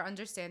get a better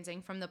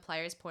understanding from the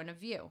player's point of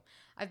view.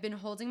 I've been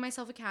holding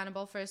myself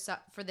accountable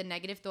for the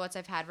negative thoughts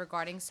I've had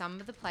regarding some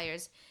of the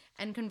players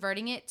and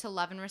converting it to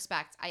love and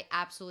respect. I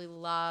absolutely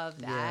love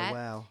that. Yeah,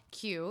 wow.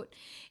 Cute.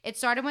 It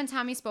started when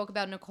Tommy spoke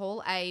about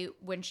Nicole A.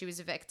 when she was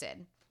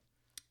evicted.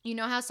 You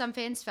know how some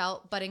fans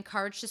felt, but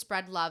encouraged to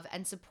spread love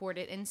and support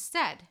it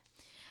instead.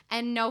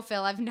 And no,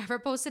 Phil, I've never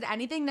posted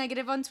anything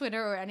negative on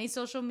Twitter or any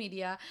social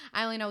media.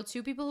 I only know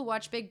 2 people who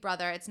watch Big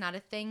Brother. It's not a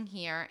thing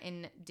here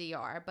in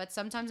DR. But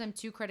sometimes I'm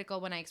too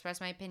critical when I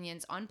express my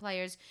opinions on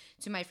players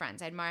to my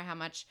friends. I admire how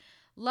much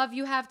love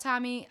you have,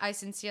 Tommy. I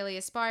sincerely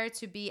aspire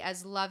to be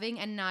as loving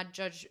and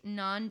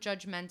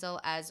non-judgmental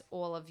as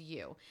all of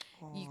you.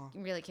 Aww. You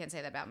really can't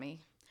say that about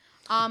me.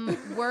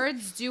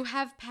 Words do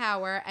have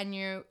power,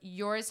 and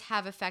yours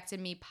have affected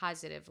me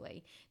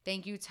positively.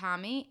 Thank you,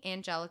 Tommy,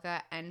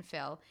 Angelica, and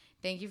Phil.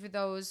 Thank you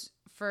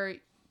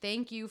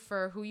thank you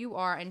for who you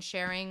are and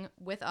sharing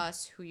with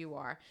us who you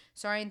are.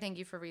 Sorry, and thank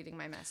you for reading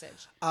my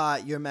message.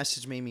 Your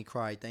message made me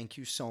cry. Thank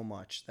you so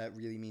much. That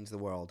really means the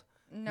world.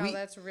 No,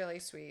 that's really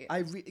sweet.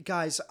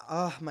 Guys,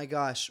 oh my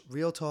gosh,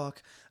 real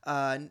talk.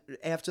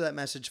 After that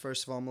message,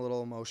 first of all, I'm a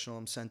little emotional.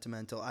 I'm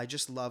sentimental. I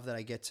just love that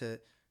I get to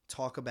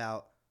talk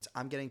about.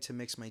 I'm getting to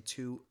mix my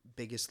 2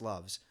 biggest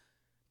loves,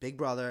 Big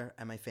Brother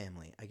and my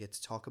family. I get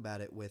to talk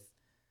about it with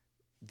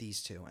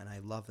these 2, and I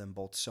love them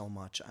both so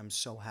much. I'm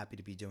so happy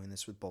to be doing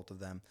this with both of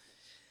them.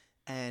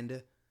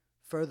 And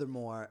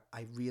furthermore,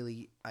 I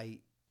really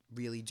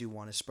do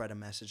want to spread a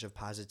message of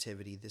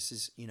positivity. This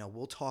is,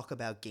 we'll talk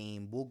about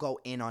game. We'll go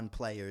in on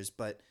players,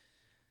 but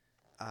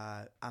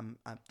I'm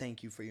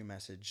thank you for your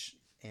message,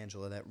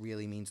 Angela. That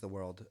really means the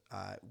world.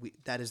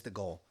 That is the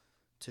goal,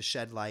 to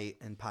shed light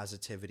and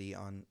positivity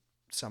on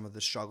some of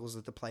the struggles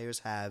that the players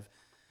have,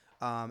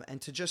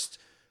 and to just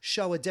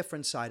show a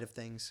different side of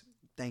things.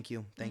 Thank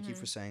you. Thank you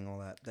for saying all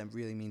that. That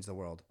really means the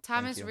world.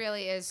 Thomas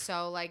really is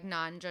so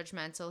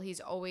non-judgmental. He's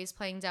always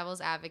playing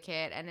devil's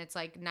advocate, and it's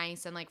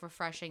nice and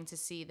refreshing to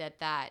see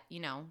that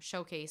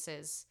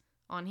showcases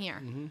on here.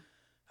 Mm-hmm.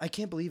 I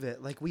can't believe it.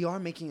 We are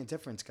making a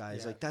difference,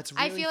 guys. Yeah. That's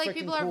really I feel like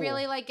people cool. are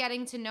really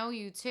getting to know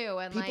you too,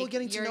 and people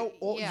getting to know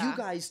you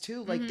guys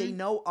too. They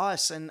know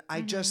us, and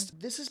I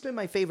this has been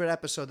my favorite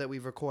episode that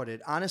we've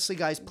recorded. Honestly,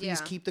 guys, please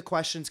keep the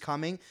questions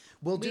coming.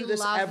 We'll do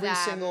this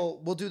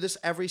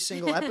every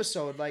single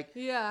episode.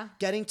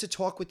 Getting to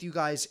talk with you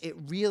guys,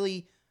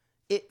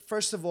 it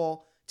first of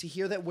all, to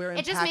hear that we're impacting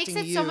you. It just makes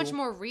it so much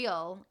more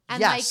real. And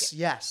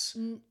yes.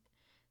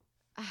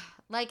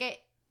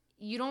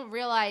 You don't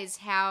realize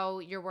how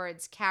your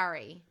words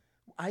carry.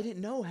 I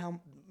didn't know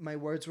how my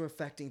words were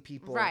affecting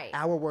people. Right.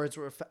 Our words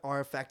are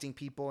affecting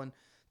people, and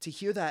to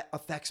hear that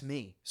affects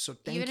me. So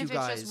thank you guys. Even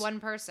if it's just one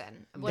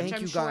person, which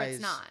I'm sure it's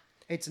not.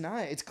 It's not.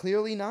 It's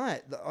clearly not.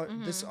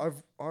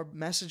 Our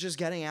message is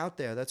getting out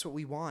there. That's what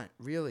we want,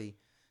 really.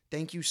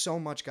 Thank you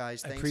so much,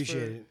 guys. Thanks, I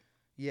appreciate it.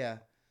 Yeah.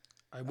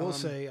 I will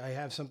say I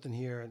have something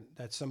here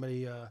that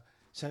somebody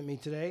sent me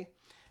today,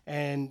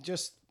 and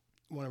just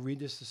want to read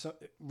this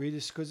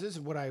because this is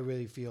what I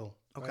really feel.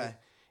 Okay. Right?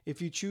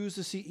 If you choose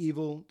to see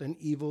evil, then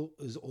evil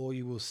is all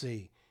you will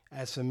see.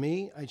 As for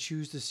me, I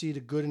choose to see the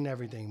good in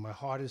everything. My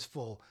heart is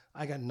full.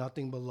 I got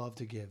nothing but love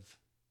to give.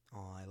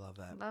 Oh, I love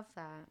that. Love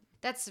that.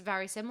 That's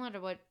very similar to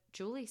what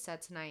Julie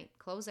said tonight,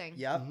 closing.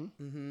 Yep.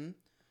 Mm-hmm.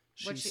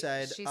 She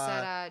said,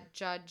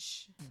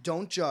 judge.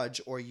 Don't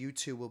judge, or you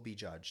too will be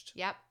judged.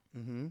 Yep.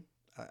 Mm-hmm.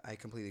 I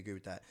completely agree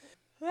with that.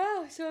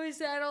 Wow, so is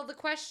that all the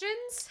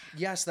questions?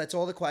 Yes, that's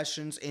all the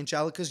questions.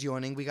 Angelica's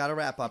yawning. We got to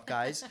wrap up,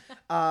 guys.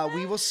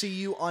 We will see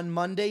you on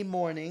Monday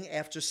morning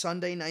after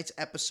Sunday night's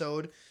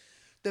episode.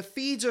 The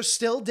feeds are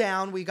still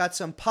down. We got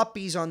some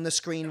puppies on the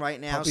screen right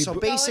now. So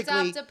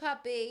basically,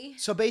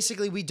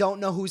 we don't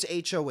know who's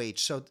HOH.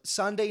 So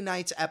Sunday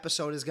night's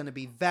episode is going to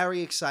be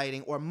very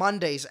exciting, or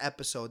Monday's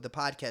episode, the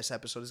podcast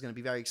episode, is going to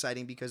be very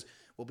exciting because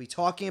we'll be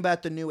talking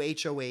about the new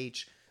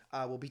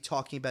HOH. We'll be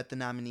talking about the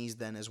nominees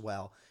then as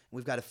well.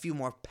 We've got a few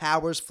more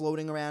powers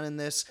floating around in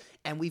this,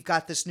 and we've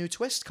got this new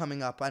twist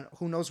coming up. And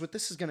who knows what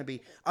this is going to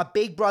be? A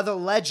Big Brother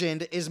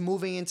legend is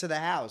moving into the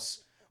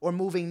house, or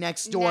moving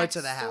next door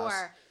to the house.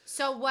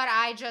 So what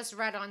I just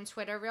read on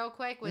Twitter real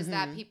quick was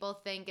that people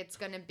think it's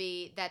going to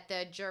be that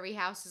the jury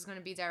house is going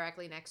to be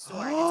directly next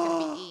door, and it's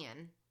going to be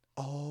Ian.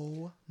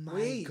 Oh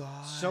my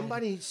God!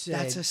 Somebody said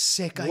that's a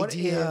sick idea.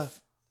 What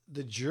if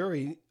the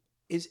jury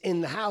is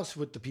in the house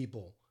with the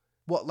people?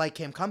 What, like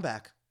Cam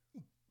Comeback?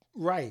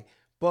 Right.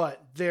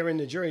 But they're in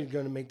the jury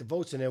going to make the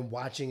votes and then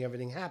watching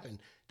everything happen.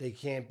 They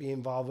can't be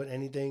involved with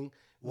anything.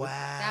 Wow.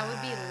 That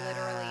would be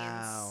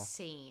literally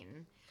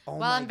insane. Oh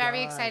well, I'm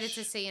very excited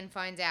to see and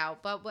find out.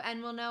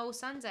 And we'll know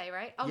Sunday,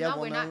 right? Oh, yeah,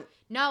 no, we're not.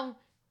 No.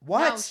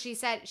 What? No,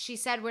 she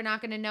said we're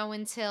not going to know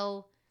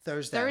until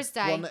Thursday.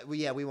 Well,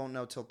 we won't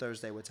know till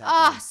Thursday what's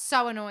happening. Oh,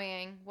 so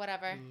annoying.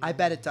 Whatever. I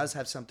bet it does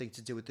have something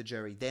to do with the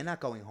jury. They're not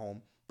going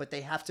home, but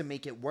they have to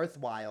make it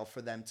worthwhile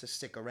for them to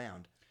stick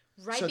around.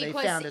 Right, so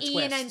because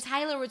Ian and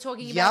Tyler were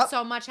talking about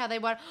so much how they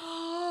went,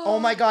 oh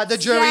my God, the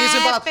jury is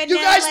involved. You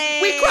guys,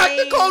 we cracked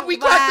the code. We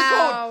cracked the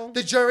code.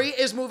 The jury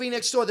is moving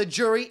next door. The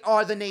jury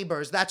are the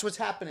neighbors. That's what's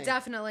happening.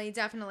 Definitely.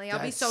 I'll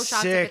be so That's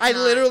shocked sick. if it's I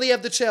not. literally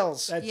have the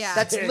chills.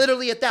 That's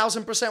literally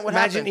 1,000% what happened.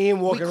 Imagine Ian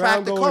walking We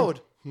around cracked the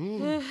code.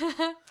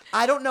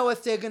 I don't know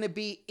if they're going to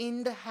be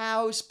in the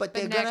house, but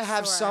they're going to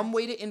have some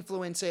way to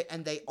influence it,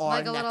 and they are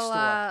like a next little,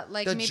 door.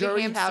 like the maybe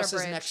jury Hamster house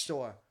Bridge. is next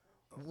door.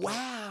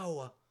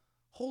 Wow.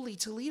 Holy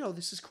Toledo,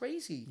 this is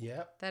crazy.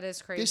 Yep. That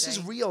is crazy. This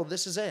is real.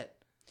 This is it.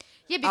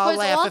 Yeah, I'll because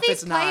laugh all if these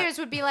it's not. players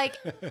would be like,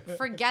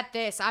 forget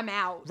this, I'm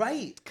out.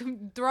 Right.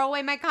 Throw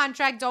away my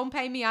contract, don't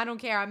pay me, I don't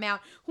care, I'm out.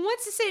 Who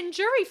wants to sit in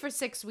jury for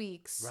 6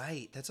 weeks?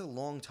 Right. That's a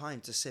long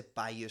time to sit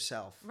by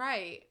yourself.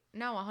 Right.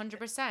 No,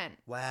 100%.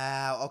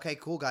 Wow. Okay,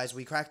 cool, guys.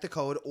 We cracked the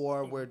code,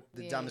 or we're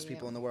the dumbest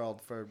people in the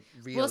world for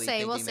really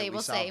thinking We'll that see. we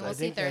We'll solved see. it. We'll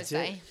see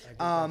Thursday.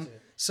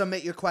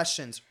 Submit your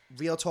questions.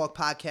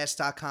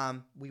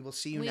 RealTalkPodcast.com. We will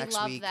see you next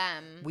week. We love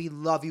them. We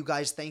love you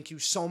guys. Thank you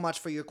so much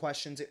for your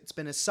questions. It's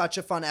been such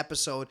a fun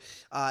episode.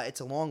 It's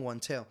a long one,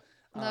 too.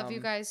 Love you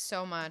guys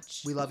so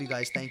much. We love you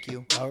guys. Thank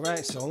you. All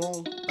right, so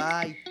long.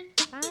 Bye.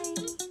 Bye.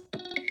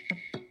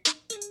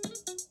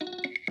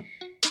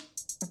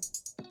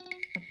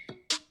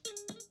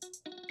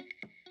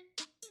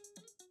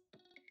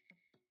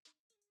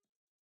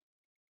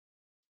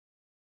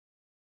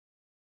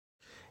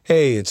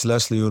 Hey, it's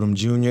Leslie Odom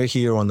Jr.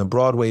 here on the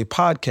Broadway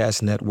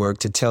Podcast Network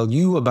to tell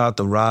you about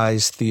the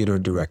Rise Theater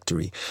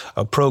Directory,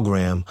 a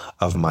program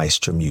of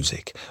Maestro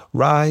Music.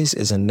 Rise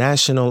is a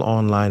national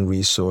online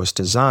resource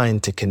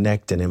designed to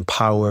connect and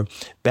empower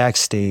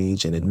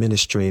backstage and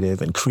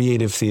administrative and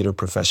creative theater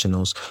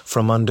professionals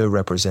from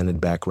underrepresented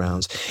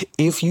backgrounds.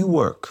 If you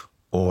work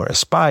or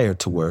aspire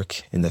to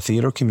work in the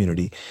theater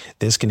community,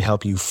 this can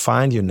help you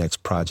find your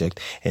next project.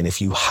 And if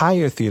you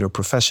hire theater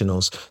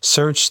professionals,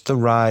 search the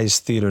Rise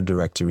Theater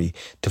Directory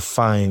to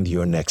find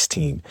your next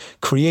team.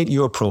 Create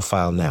your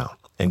profile now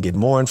and get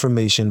more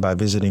information by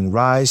visiting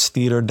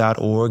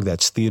risetheater.org.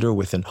 That's theater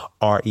with an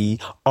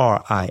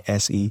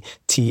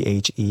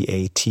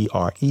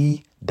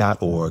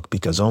RERISETHEATRE.org,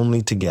 because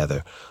only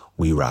together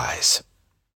we rise.